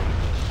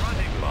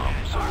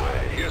 Bombs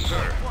away. Yes,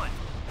 sir.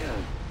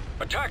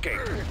 Attacking.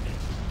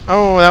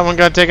 Oh, that one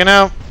got taken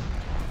out.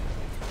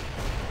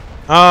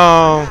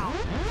 Oh,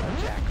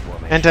 Attack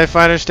formation.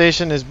 anti-fighter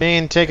station is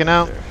being taken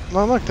out.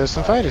 Oh look, there's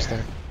some fighters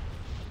there.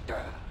 Oh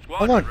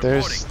Squadron look,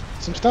 there's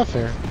reporting. some stuff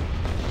here.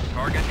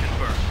 Target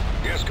confirmed.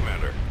 Yes,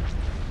 Commander.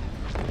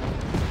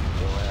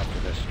 Go after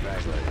the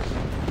stragglers.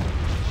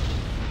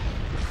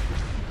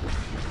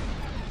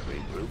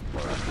 Regroup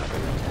for another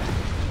attack.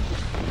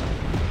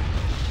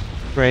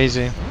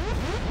 Crazy.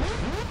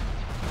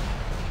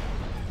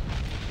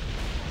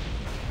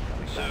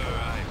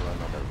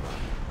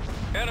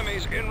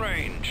 Enemies in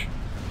range.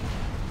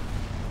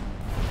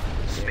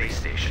 Space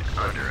station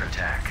under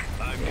attack.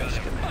 I've got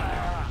him.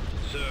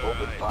 Sir,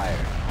 Open fire.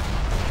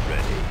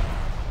 ready.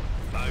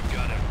 I've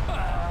got him.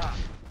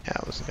 Yeah,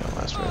 it wasn't gonna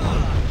last very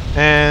long.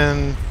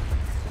 And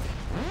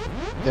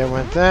there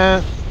went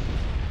that.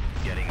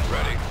 Getting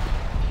ready.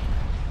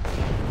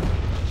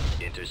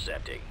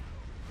 Intercepting.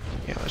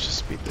 Yeah, let's just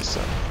speed this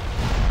up.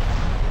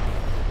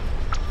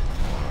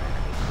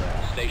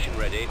 Station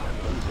ready.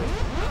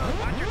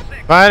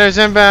 Fighters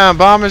inbound,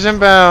 bombers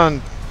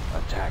inbound.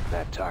 Attack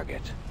that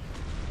target.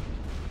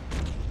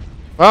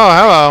 Oh,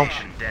 hello.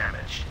 Station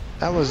damaged.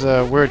 That was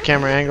a weird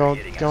camera angle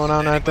going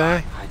on right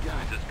there.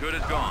 As good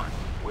as gone.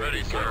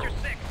 Ready, sir.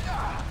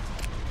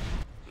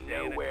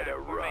 Nowhere to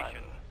run.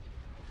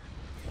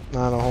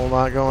 Not a whole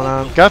lot going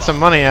on. Got some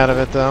money out of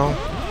it though.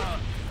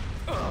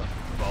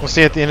 We'll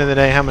see at the end of the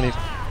day how many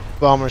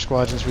bomber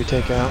squadrons we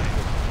take out.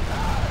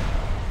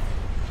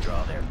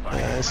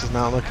 Yeah, this is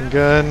not looking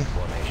good.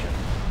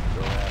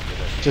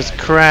 Just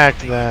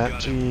cracked that.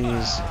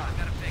 Jeez.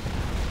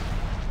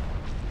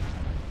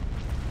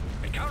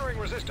 Encountering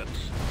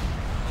resistance.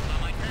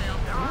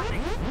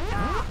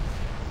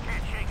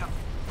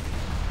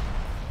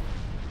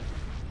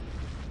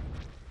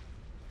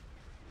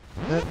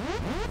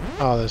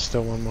 Oh, there's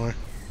still one more.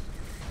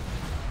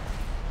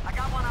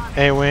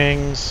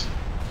 A-wings.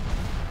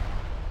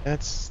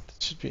 That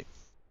should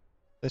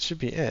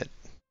be it.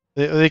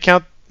 They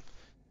count.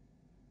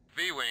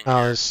 V-wing.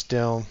 Oh, there's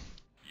still.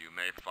 You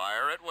may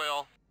fire at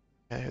will.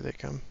 Yeah, here they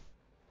come.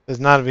 There's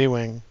not a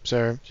V-wing,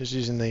 sir. Just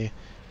using the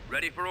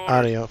Ready for orders.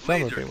 audio from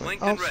a Lasers V-wing.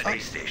 linked Oh, and ready.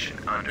 Space station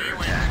under V-wing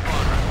attack.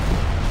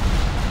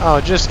 squadron.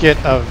 oh, just get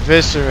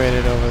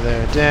eviscerated over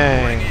there. Bring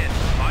Dang. in.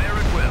 Fire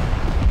at will.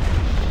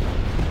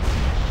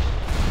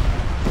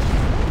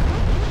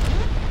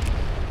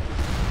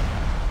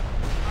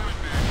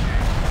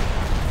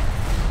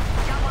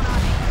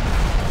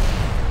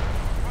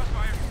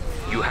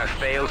 You have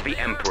failed the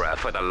Emperor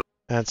for the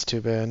That's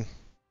too bad.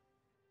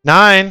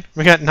 9.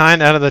 We got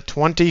 9 out of the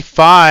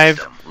 25.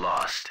 system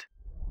lost.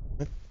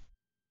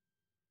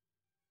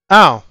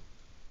 Oh,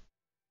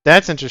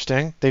 that's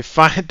interesting.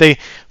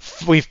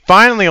 We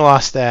finally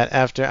lost that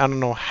after I don't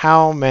know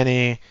how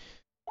many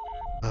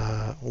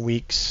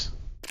weeks.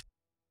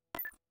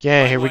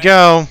 Yeah, here we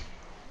go.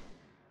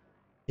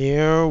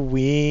 Here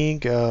we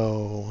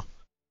go.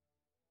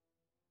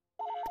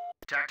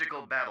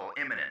 Tactical battle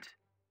imminent.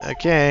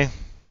 Okay.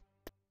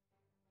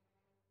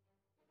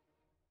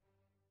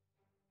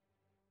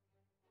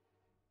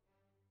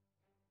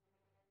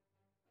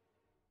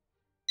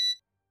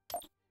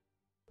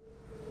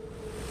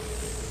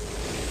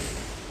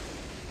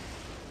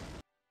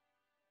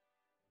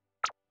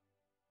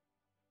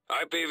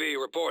 IPV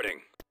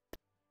reporting.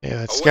 Yeah,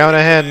 let's scout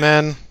ahead,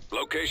 man.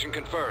 Location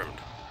confirmed.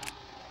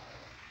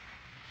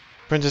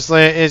 Princess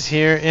Leia is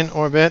here in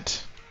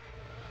orbit.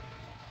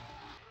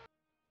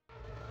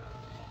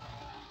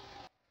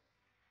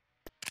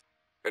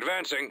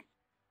 Advancing.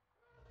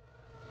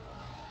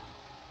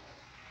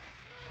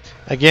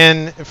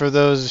 Again, for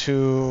those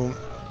who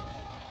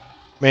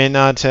may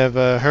not have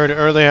heard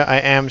earlier, I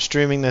am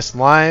streaming this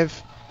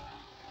live.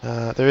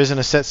 There isn't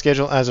a set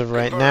schedule as of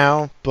right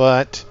now,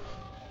 but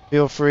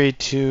feel free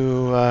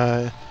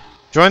to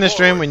join the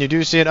stream when you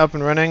do see it up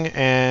and running,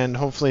 and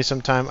hopefully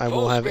sometime I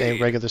will have a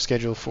regular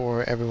schedule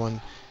for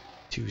everyone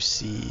to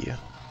see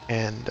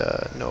and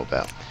know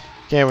about.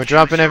 Okay, we're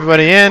dropping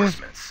everybody in.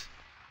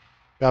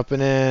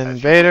 Dropping in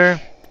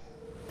Vader.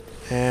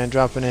 And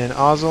dropping in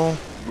Ozzel.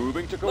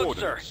 Moving to Look,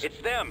 sir, coordinates. it's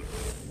them.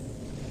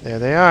 There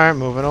they are,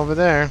 moving over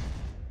there.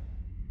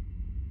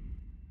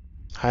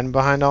 Hiding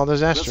behind all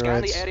those We'll scan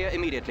asteroids. the area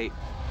immediately.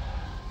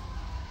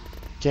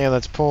 Okay,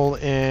 let's pull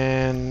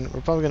in.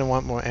 We're probably going to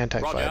want more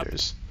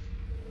anti-fighters.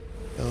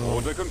 So,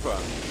 Order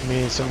confirmed. we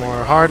need some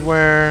more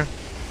hardware.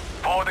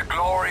 For the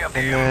glory of the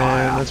And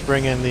then let's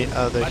bring in the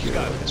other hero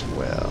as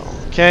well.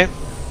 Okay,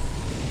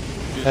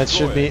 that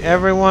should be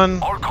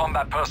everyone. All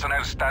combat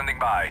personnel standing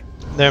by.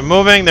 They're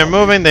moving,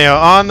 they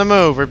are on the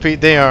move.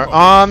 Repeat, they are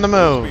on the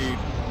move. Speed,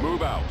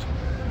 move out.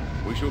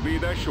 We shall be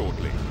there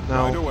shortly.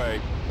 No. Right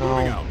away. No.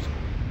 Moving out.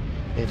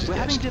 They just We're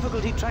having guessed.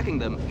 difficulty tracking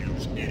them.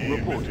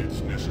 Reported.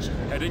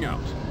 Heading out.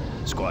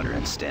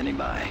 Squadron standing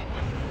by.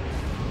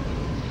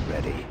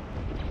 Ready.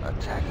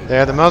 Attacking.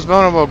 They're the most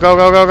vulnerable. Go,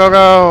 go, go, go,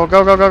 go.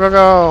 Go, go, go, go,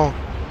 go.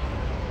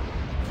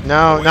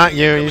 No, not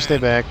you. You stay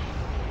back.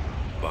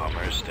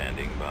 Bombers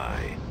standing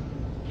by.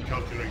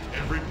 Calculate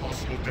every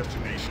possible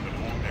destination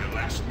along their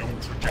last known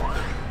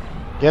trajectory.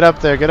 Get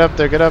up there, get up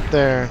there, get up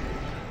there.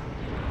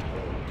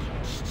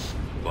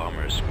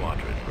 Bomber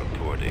squadron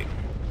reporting.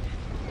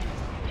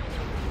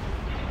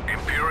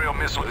 Imperial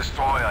missile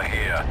destroyer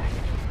here.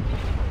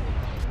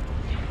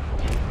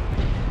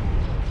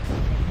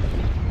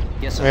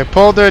 Yes, sir. We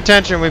pulled their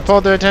attention, we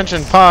pulled their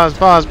attention. Pause,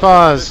 pause,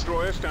 pause.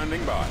 Destroyer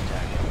standing by.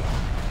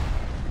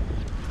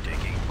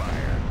 Taking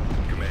fire.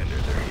 Commander,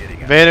 they're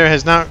hitting us. Vader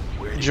has not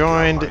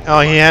joined. Oh,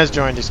 he has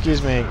joined,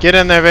 excuse me. Get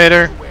in there,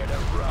 Vader.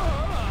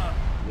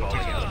 Rolling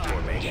out of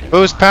formation.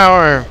 Boost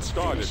power.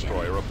 Star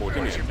Destroyer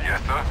reporting in.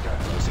 Yes, sir.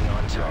 Closing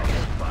on target.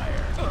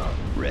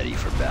 Ready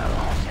for battle.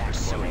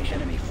 Pursuing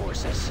enemy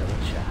forces.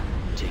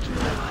 Taking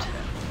them out.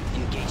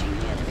 Engaging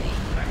the enemy.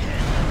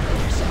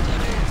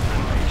 Intercepted.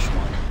 Finish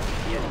one.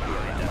 You won't be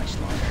around much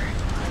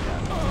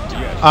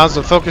longer.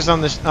 Also, focus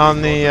on the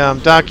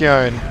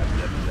dockyard. I'm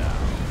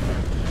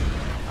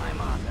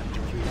on them.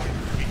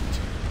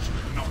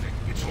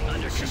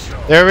 Under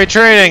control. They're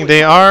retreating.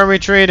 They are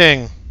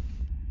retreating.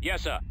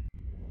 Yes, sir.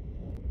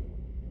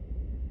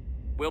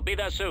 We'll be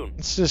there soon.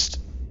 It's just...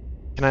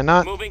 Can I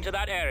not? Moving to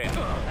that area. I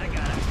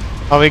got him.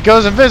 Oh, he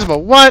goes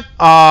invisible. What?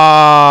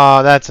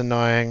 Aw, that's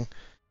annoying.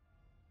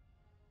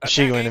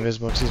 She going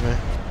invisible, excuse me.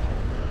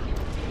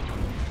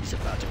 He's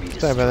about to be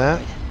destroyed. Sorry about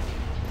that.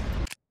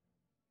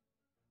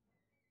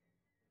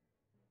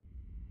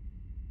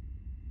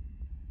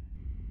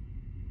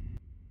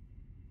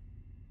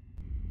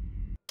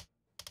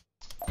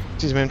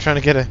 Excuse me, I'm trying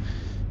to get a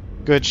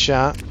good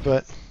shot,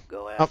 but...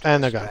 Go Oh, after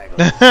and the they're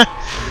gone.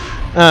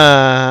 stragglers.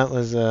 That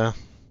was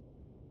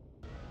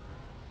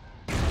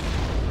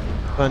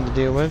fun to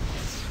deal with.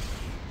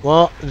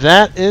 Well,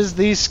 that is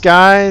the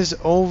skies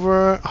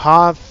over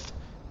Hoth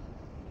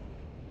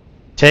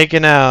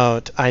taken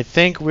out. I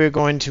think we're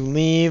going to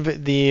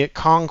leave the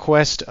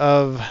conquest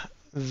of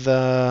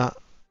the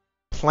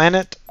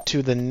planet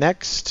to the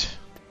next.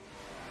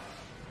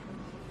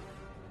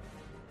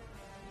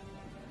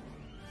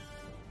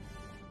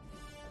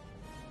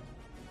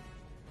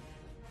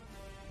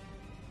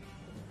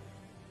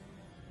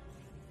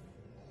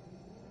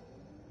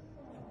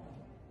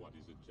 What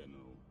is it,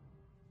 General?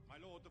 My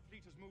lord, the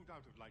fleet has moved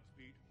out of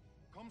Lightspeed.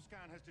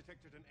 Comscan has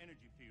detected an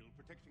energy field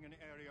protecting an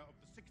area of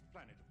the 6th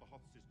planet of the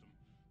Hoth system.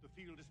 The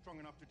field is strong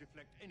enough to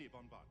deflect any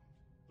bombardment.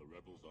 The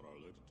rebels are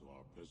alerted to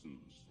our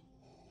presence.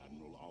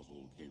 Admiral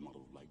Ozzel came out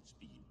of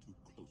Lightspeed too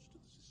close to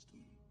the system.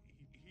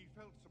 He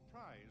felt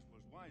surprise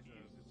was He wiser.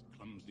 is as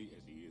clumsy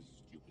as he is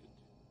stupid.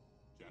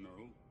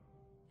 General,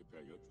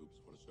 prepare your troops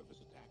for a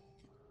surface attack.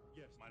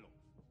 Yes, my lord.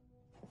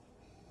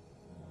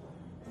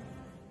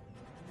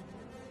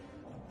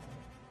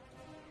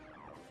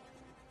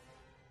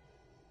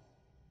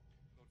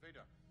 Lord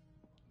Vader,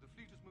 the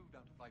fleet has moved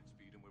out of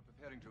Lightspeed and we're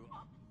preparing to...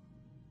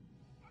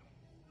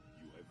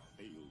 You have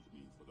failed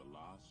me for the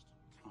last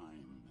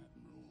time,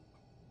 Admiral.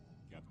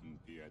 Captain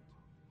Piet,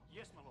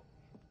 Yes, my lord.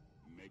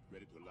 make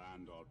ready to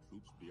land our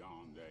troops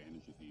beyond their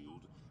energy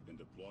field, then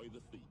deploy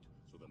the fleet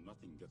so that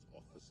nothing gets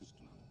off the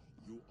system.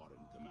 You are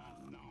in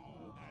command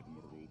now,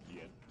 Admiral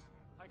Piet.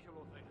 Thank you,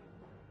 Lord Vader.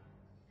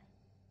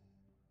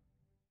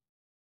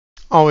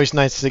 Always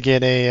nice to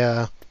get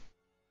a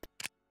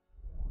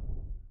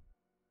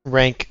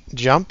rank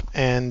jump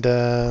and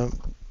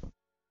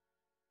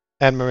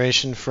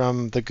admiration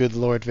from the good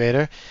Lord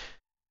Vader.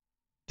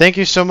 Thank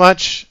you so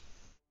much.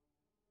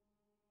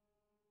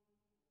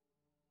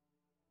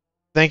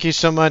 Thank you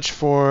so much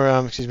for,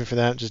 excuse me for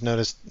that, just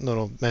noticed a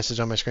little message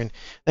on my screen.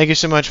 Thank you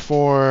so much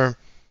for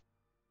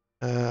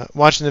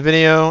watching the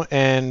video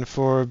and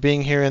for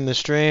being here in the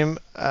stream.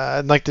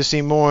 I'd like to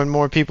see more and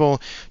more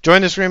people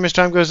join the stream as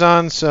time goes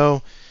on,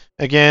 so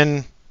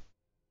again,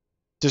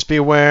 just be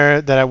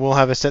aware that I will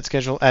have a set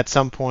schedule at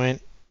some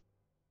point,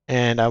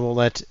 and I will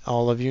let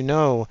all of you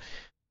know.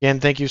 Again,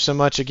 thank you so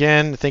much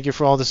again. Thank you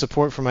for all the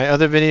support for my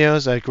other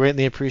videos. I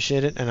greatly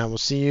appreciate it, and I will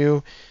see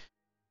you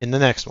in the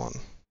next one.